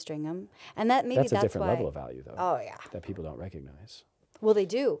 and string them. And maybe that's that's a different why, level of value, though, Oh, yeah. that people don't recognize. Well, they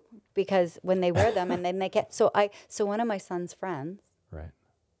do, because when they wear them and they make it. So one of my son's friends Right.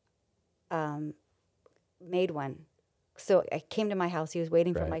 made one. So I came to my house. He was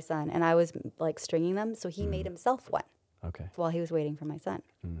waiting for Right. my son, and I was like stringing them. So he made himself one Okay. while he was waiting for my son.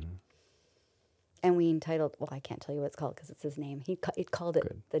 And we entitled. Well, I can't tell you what it's called because it's his name. He called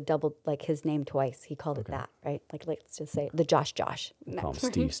it the double, like his name twice. He called it that, right? Like let's just say the Josh. Call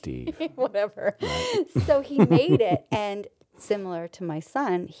him Steve. Whatever. So he made it, and similar to my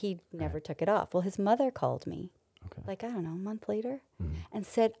son, he never took it off. Well, his mother called me, like, I don't know, a month later, and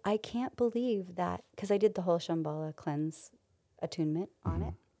said, I can't believe that, because I did the whole Shambhala cleanse attunement on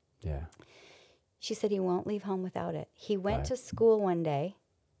it. Yeah. She said he won't leave home without it. He went to school one day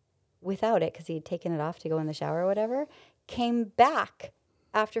without it because he had taken it off to go in the shower or whatever, came back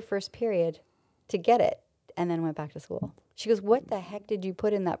after first period to get it, and then went back to school. She goes, what the heck did you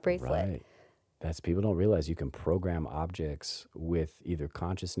put in that bracelet? Right. That's people don't realize you can program objects with either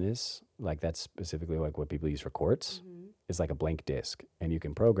consciousness, like that's specifically like what people use for quartz. It's like a blank disk, and you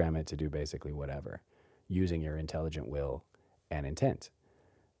can program it to do basically whatever using your intelligent will and intent.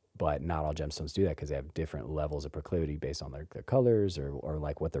 But not all gemstones do that because they have different levels of proclivity based on their colors or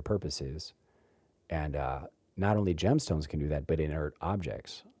like what their purpose is. And not only gemstones can do that, but inert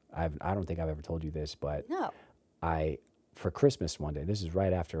objects. I don't think I've ever told you this, but No. for Christmas one day, this is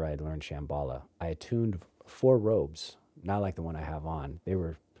right after I had learned Shambhala, I attuned 4 robes, not like the one I have on. They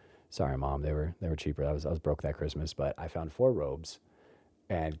were, sorry, Mom, they were cheaper. I was broke that Christmas, but I found 4 robes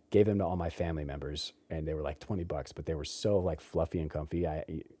and gave them to all my family members, and they were like $20, but they were so like fluffy and comfy. I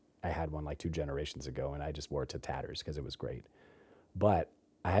had one like 2 generations ago, and I just wore it to tatters because it was great. But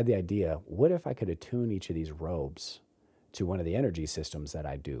I had the idea, what if I could attune each of these robes to one of the energy systems that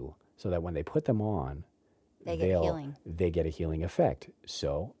I do, so that when they put them on, They get healing. they get a healing effect.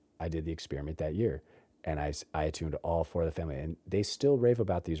 So I did the experiment that year, and I attuned all 4 of the family, and they still rave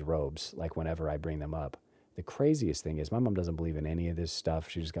about these robes, like whenever I bring them up. The craziest thing is my mom doesn't believe in any of this stuff.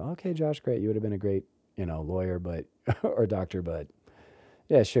 She just go, okay, Josh, great. You would have been a great, lawyer, but, or doctor, but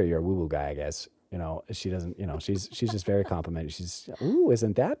yeah, sure. You're a woo-woo guy, I guess. She doesn't, she's just very complimentary. She's, ooh,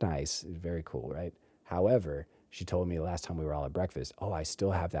 isn't that nice? Very cool. Right. However, she told me last time we were all at breakfast, oh, I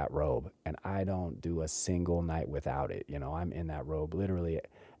still have that robe, and I don't do a single night without it. I'm in that robe literally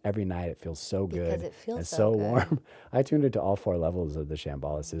every night. It feels so good. Because it feels and so good. warm. I tuned it to all 4 levels of the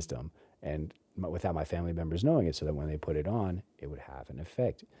Shambhala system, and without my family members knowing it, so that when they put it on, it would have an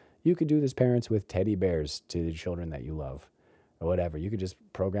effect. You could do this, parents, with teddy bears to the children that you love, or whatever. You could just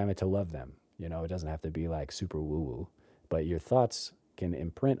program it to love them. It doesn't have to be like super woo-woo, but your thoughts can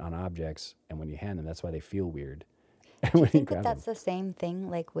imprint on objects, and when you hand them, that's why they feel weird. Do you when think that grab that's them. the same thing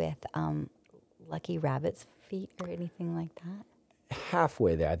like with lucky rabbit's feet or anything like that?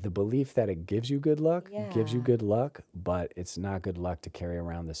 Halfway there. The belief that it gives you good luck gives you Yeah. good luck, but it's not good luck to carry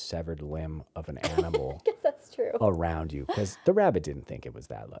around the severed limb of an animal Yes, that's true. around you, because the rabbit didn't think it was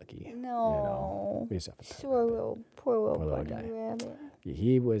that lucky. You know, No. we used to have a pet Poor rabbit. little Poor little bunny guy. rabbit.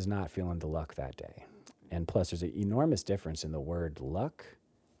 He was not feeling the luck that day. And plus, there's an enormous difference in the word luck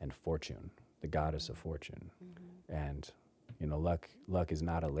and fortune, the goddess of fortune. And, you know, luck is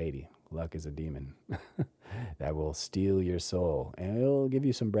not a lady. Luck is a demon that will steal your soul. And it'll give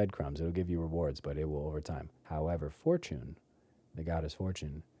you some breadcrumbs. It'll give you rewards, but it will over time. However, fortune, the goddess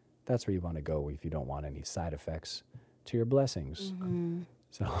fortune, that's where you want to go if you don't want any side effects to your blessings.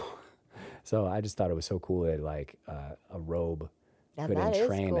 So I just thought it was so cool that like a robe Yeah, could that is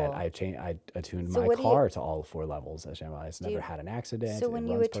entrain that. cool. I attuned So my what do you- car to all 4 levels. It's never you- had an accident. So when it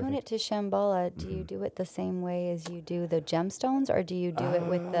you runs attune perfect. it to Shambhala, do you do it the same way as you do the gemstones, or do you do it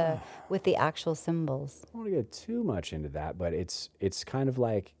with the actual symbols? I don't want to get too much into that, but it's kind of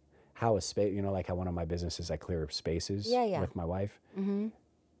like how a space, you know, like how one of my businesses, I clear spaces Yeah. with my wife.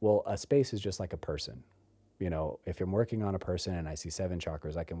 Well, a space is just like a person. You know, if I'm working on a person and I see 7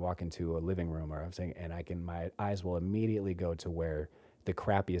 chakras, I can walk into a living room or something, and my eyes will immediately go to where the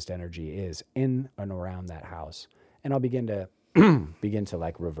crappiest energy is in and around that house, and I'll begin to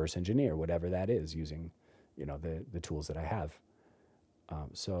like reverse engineer whatever that is using, you know, the tools that I have.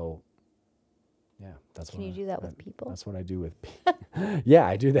 So, yeah, that's Can you do that with people? That's what I do with. Yeah,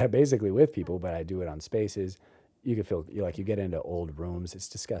 I do that basically with people, but I do it on spaces. You can feel you get into old rooms. It's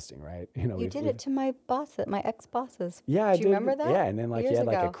disgusting, right? You know, You did it to my ex-bosses. Yeah, I Do did. you remember that? Yeah, and then like he Years had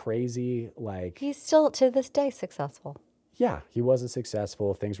like a ago. crazy like. He's still to this day successful. Yeah, he wasn't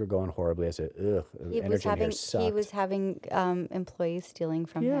successful. Things were going horribly. I said, ugh, energy in here sucked. He was having employees stealing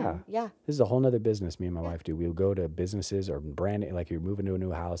from him. Yeah. This is a whole nother business me and my wife do. We'll go to businesses or branding, like you're moving to a new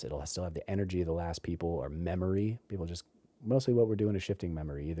house. It'll still have the energy of the last people or memory. People just, mostly what we're doing is shifting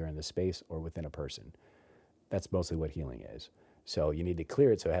memory, either in the space or within a person. That's mostly what healing is. So you need to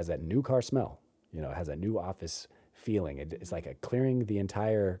clear it so it has that new car smell. You know, it has that new office feeling. It's like clearing the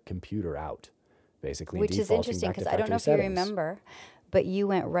entire computer out, basically. Which is defaulting interesting back to because I don't know if factory you settings. remember, but you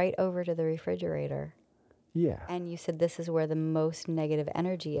went right over to the refrigerator Yeah. and you said this is where the most negative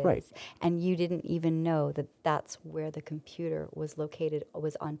energy is. Right. And you didn't even know that that's where the computer was located,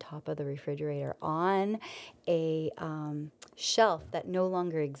 was on top of the refrigerator on a shelf that no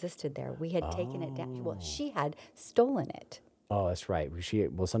longer existed there. We had taken it down. Well, she had stolen it. Oh, that's right.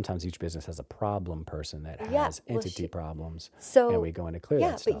 Well, sometimes each business has a problem person that Yeah, has well, entity problems, So and we go in to clear yeah,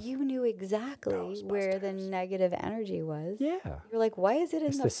 that stuff. but you knew exactly where the negative energy was. Yeah. You're like, why is it in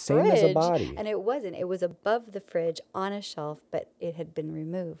It's the the same fridge? as a body. And it wasn't. It was above the fridge on a shelf, but it had been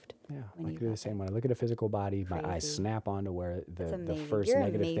removed. Yeah, when I you do the got same. When I look at a physical body, my eyes Crazy. snap onto where That's the amazing. first You're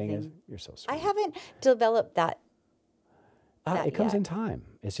negative thing is. amazing. You're so sweet. I haven't developed that. that It comes yet. in time.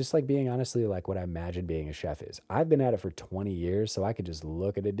 It's just like being honestly like what I imagine being a chef is. I've been at it for 20 years, so I could just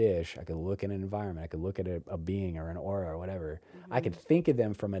look at a dish. I could look at an environment. I could look at a being or an aura or whatever. I could think of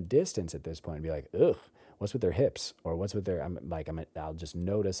them from a distance at this point and be like, ugh, what's with their hips? Or what's with their, I'll just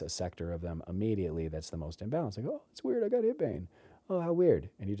notice a sector of them immediately that's the most imbalanced. Like, oh, it's weird. I got hip pain. Oh, how weird.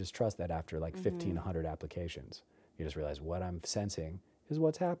 And you just trust that after like 1,500 applications. You just realize what I'm sensing is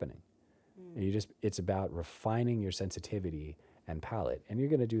what's happening. And it's about refining your sensitivity and palette. And you're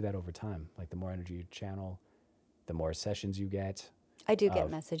going to do that over time. Like the more energy you channel, the more sessions you get. I do get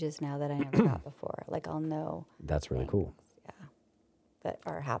messages now that I never got before. Like I'll know That's really cool. that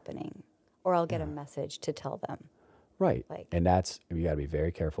are happening, or I'll get a message to tell them. Right. Like- And you got to be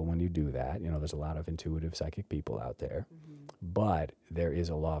very careful when you do that. You know, there's a lot of intuitive psychic people out there, but there is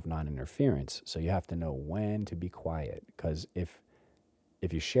a law of non-interference. So you have to know when to be quiet. Because if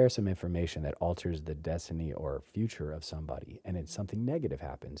you share some information that alters the destiny or future of somebody and it's something negative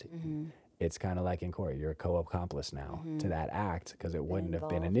happens, it's kind of like in court. You're a co-accomplice now to that act because it wouldn't have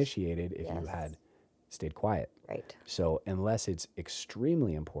been involved. initiated if you Yes. had stayed quiet. Right. So unless it's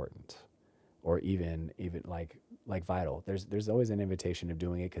extremely important or even like vital, there's always an invitation of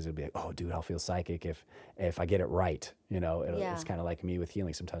doing it because it'll be like, oh, dude, I'll feel psychic if I get it right. You know, Yeah. it's kind of like me with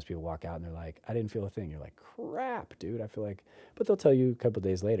healing. Sometimes people walk out and they're like, I didn't feel a thing. You're like, crap, dude. I feel like, but they'll tell you a couple of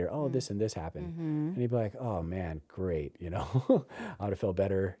days later, oh, this and this happened. And you'd be like, oh man, great. You know, I would have felt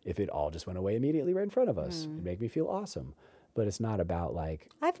better if it all just went away immediately right in front of us. It'd make me feel awesome. But it's not about like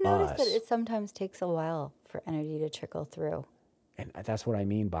I've noticed that us. it sometimes takes a while for energy to trickle through. And that's what I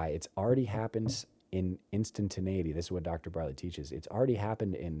mean by it's already happens in instantaneity. This is what Dr. Bartlett teaches. It's already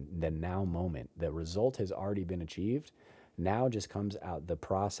happened in the now moment. The result has already been achieved. Now just comes out the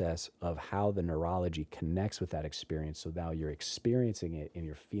process of how the neurology connects with that experience. So now you're experiencing it in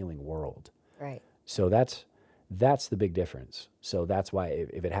your feeling world. Right. So that's the big difference. So that's why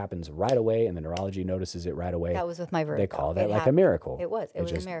if it happens right away and the neurology notices it right away, That was with my vertigo. they call that It like a happened. miracle. It was. It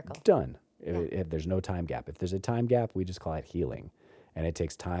was a just miracle. Done. Yeah. If there's no time gap. If there's a time gap, we just call it healing. And it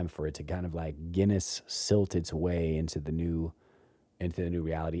takes time for it to kind of like Guinness silt its way into the new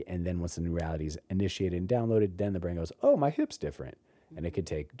reality. And then once the new reality is initiated and downloaded, then the brain goes, oh, my hip's different. And it could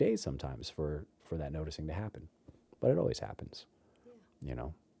take days sometimes for that noticing to happen. But it always happens, you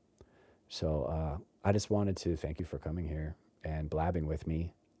know. So I just wanted to thank you for coming here and blabbing with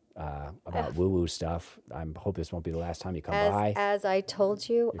me about woo-woo stuff. I hope this won't be the last time you come by. As I told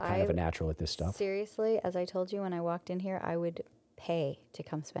you, You're kind of a natural at this stuff. Seriously, as I told you when I walked in here, I would pay to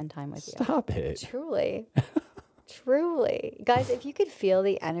come spend time with you. Stop it. Truly. Truly. Guys, if you could feel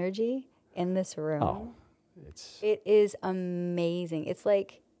the energy in this room, it is amazing. It's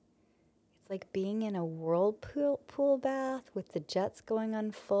like being in a whirlpool bath with the jets going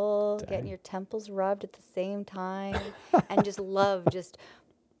on full, getting your temples rubbed at the same time, and just love just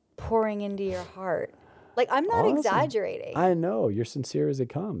pouring into your heart. Like, I'm not exaggerating. I know. You're sincere as it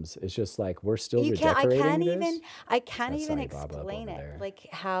comes. It's just like we're still redecorating I can't even explain it. There. Like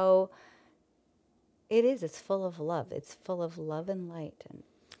how it is. It's full of love. It's full of love and light and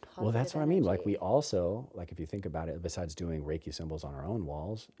well, that's what I mean. Like we also, like if you think about it, besides doing Reiki symbols on our own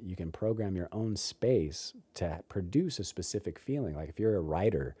walls, you can program your own space to produce a specific feeling. Like if you're a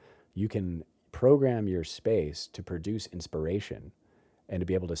writer, you can program your space to produce inspiration and to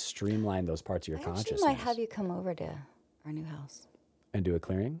be able to streamline those parts of your consciousness. I might have you come over to our new house. And do a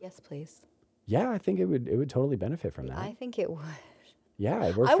clearing? Yes, please. Yeah, I think it would totally benefit from that. I think it would. Yeah,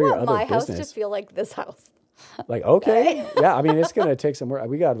 it works for your other business. I want my house to feel like this house. Like, okay. Yeah, I mean, it's going to take some work.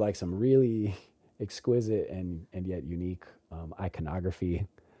 We got like some really exquisite and yet unique iconography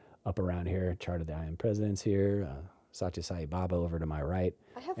up around here. Chart of the I Am Presidents here. Satya Sai Baba over to my right.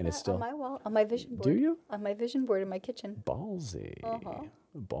 I have and that it's still, on my wall, on my vision board. Do you? On my vision board in my kitchen. Ballsy.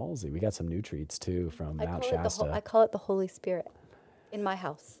 Ballsy. We got some new treats too from Mount Shasta. I call it the Holy Spirit in my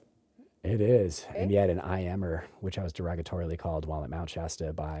house. It is. Okay. And yet an I Ammer, which I was derogatorily called while at Mount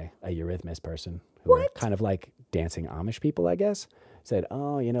Shasta by a Eurythmus person who were kind of like dancing Amish people, I guess, said,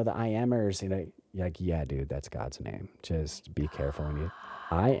 oh, you know, the I Ammers, you know, you're like, yeah, dude, that's God's name. Just be careful when you,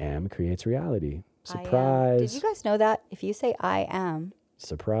 I am creates reality. Surprise. Did you guys know that? If you say I am.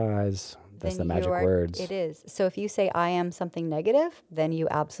 Surprise. That's the magic words. It is. So if you say I am something negative, then you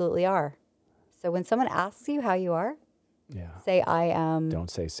absolutely are. So when someone asks you how you are, say I am. Don't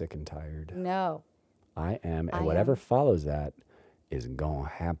say sick and tired. No. I am. And whatever follows that is going to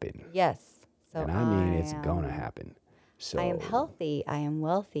happen. Yes. So and I mean it's going to happen. So I am healthy. I am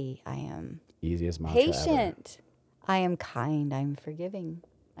wealthy. I am easiest mantra patient. Ever. I am kind. I'm forgiving.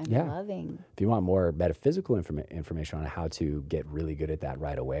 I'm loving. If you want more metaphysical information on how to get really good at that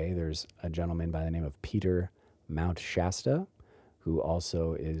right away, there's a gentleman by the name of Peter Mount Shasta, who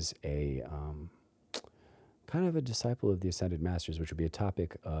also is a kind of a disciple of the Ascended Masters, which would be a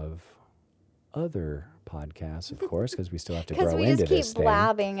topic of other podcasts, of course, because we still have to grow into this thing. Because we just keep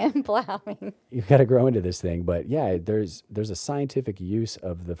blabbing and blabbing. You've got to grow into this thing. But yeah, there's a scientific use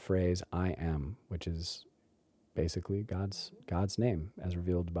of the phrase I am, which is basically God's name as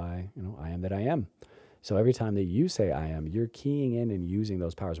revealed by, I am that I am. So every time that you say I am, you're keying in and using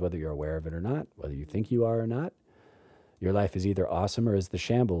those powers, whether you're aware of it or not, whether you think you are or not. Your life is either awesome or is the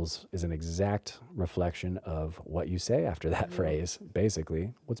shambles is an exact reflection of what you say after that phrase.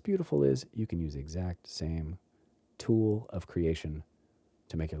 Basically, what's beautiful is you can use the exact same tool of creation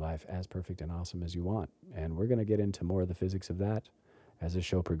to make your life as perfect and awesome as you want. And we're going to get into more of the physics of that as the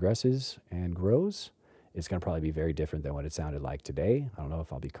show progresses and grows. It's going to probably be very different than what it sounded like today. I don't know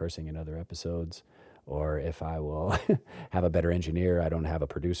if I'll be cursing in other episodes or if I will have a better engineer. I don't have a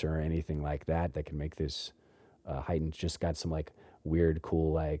producer or anything like that can make this heightened. Just got some like weird,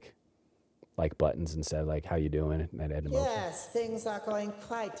 cool, like buttons instead, like how you doing? And yes, things are going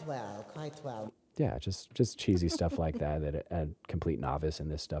quite well. Yeah, just cheesy stuff like that a complete novice in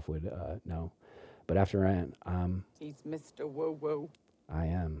this stuff would know. But after he's Mr. Woo Woo. I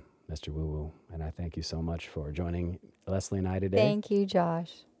am Mr. Woo Woo, and I thank you so much for joining Leslie and I today. Thank you,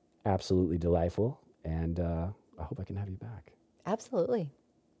 Josh. Absolutely delightful, and I hope I can have you back. Absolutely.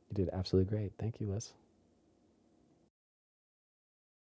 You did absolutely great. Thank you, Liz.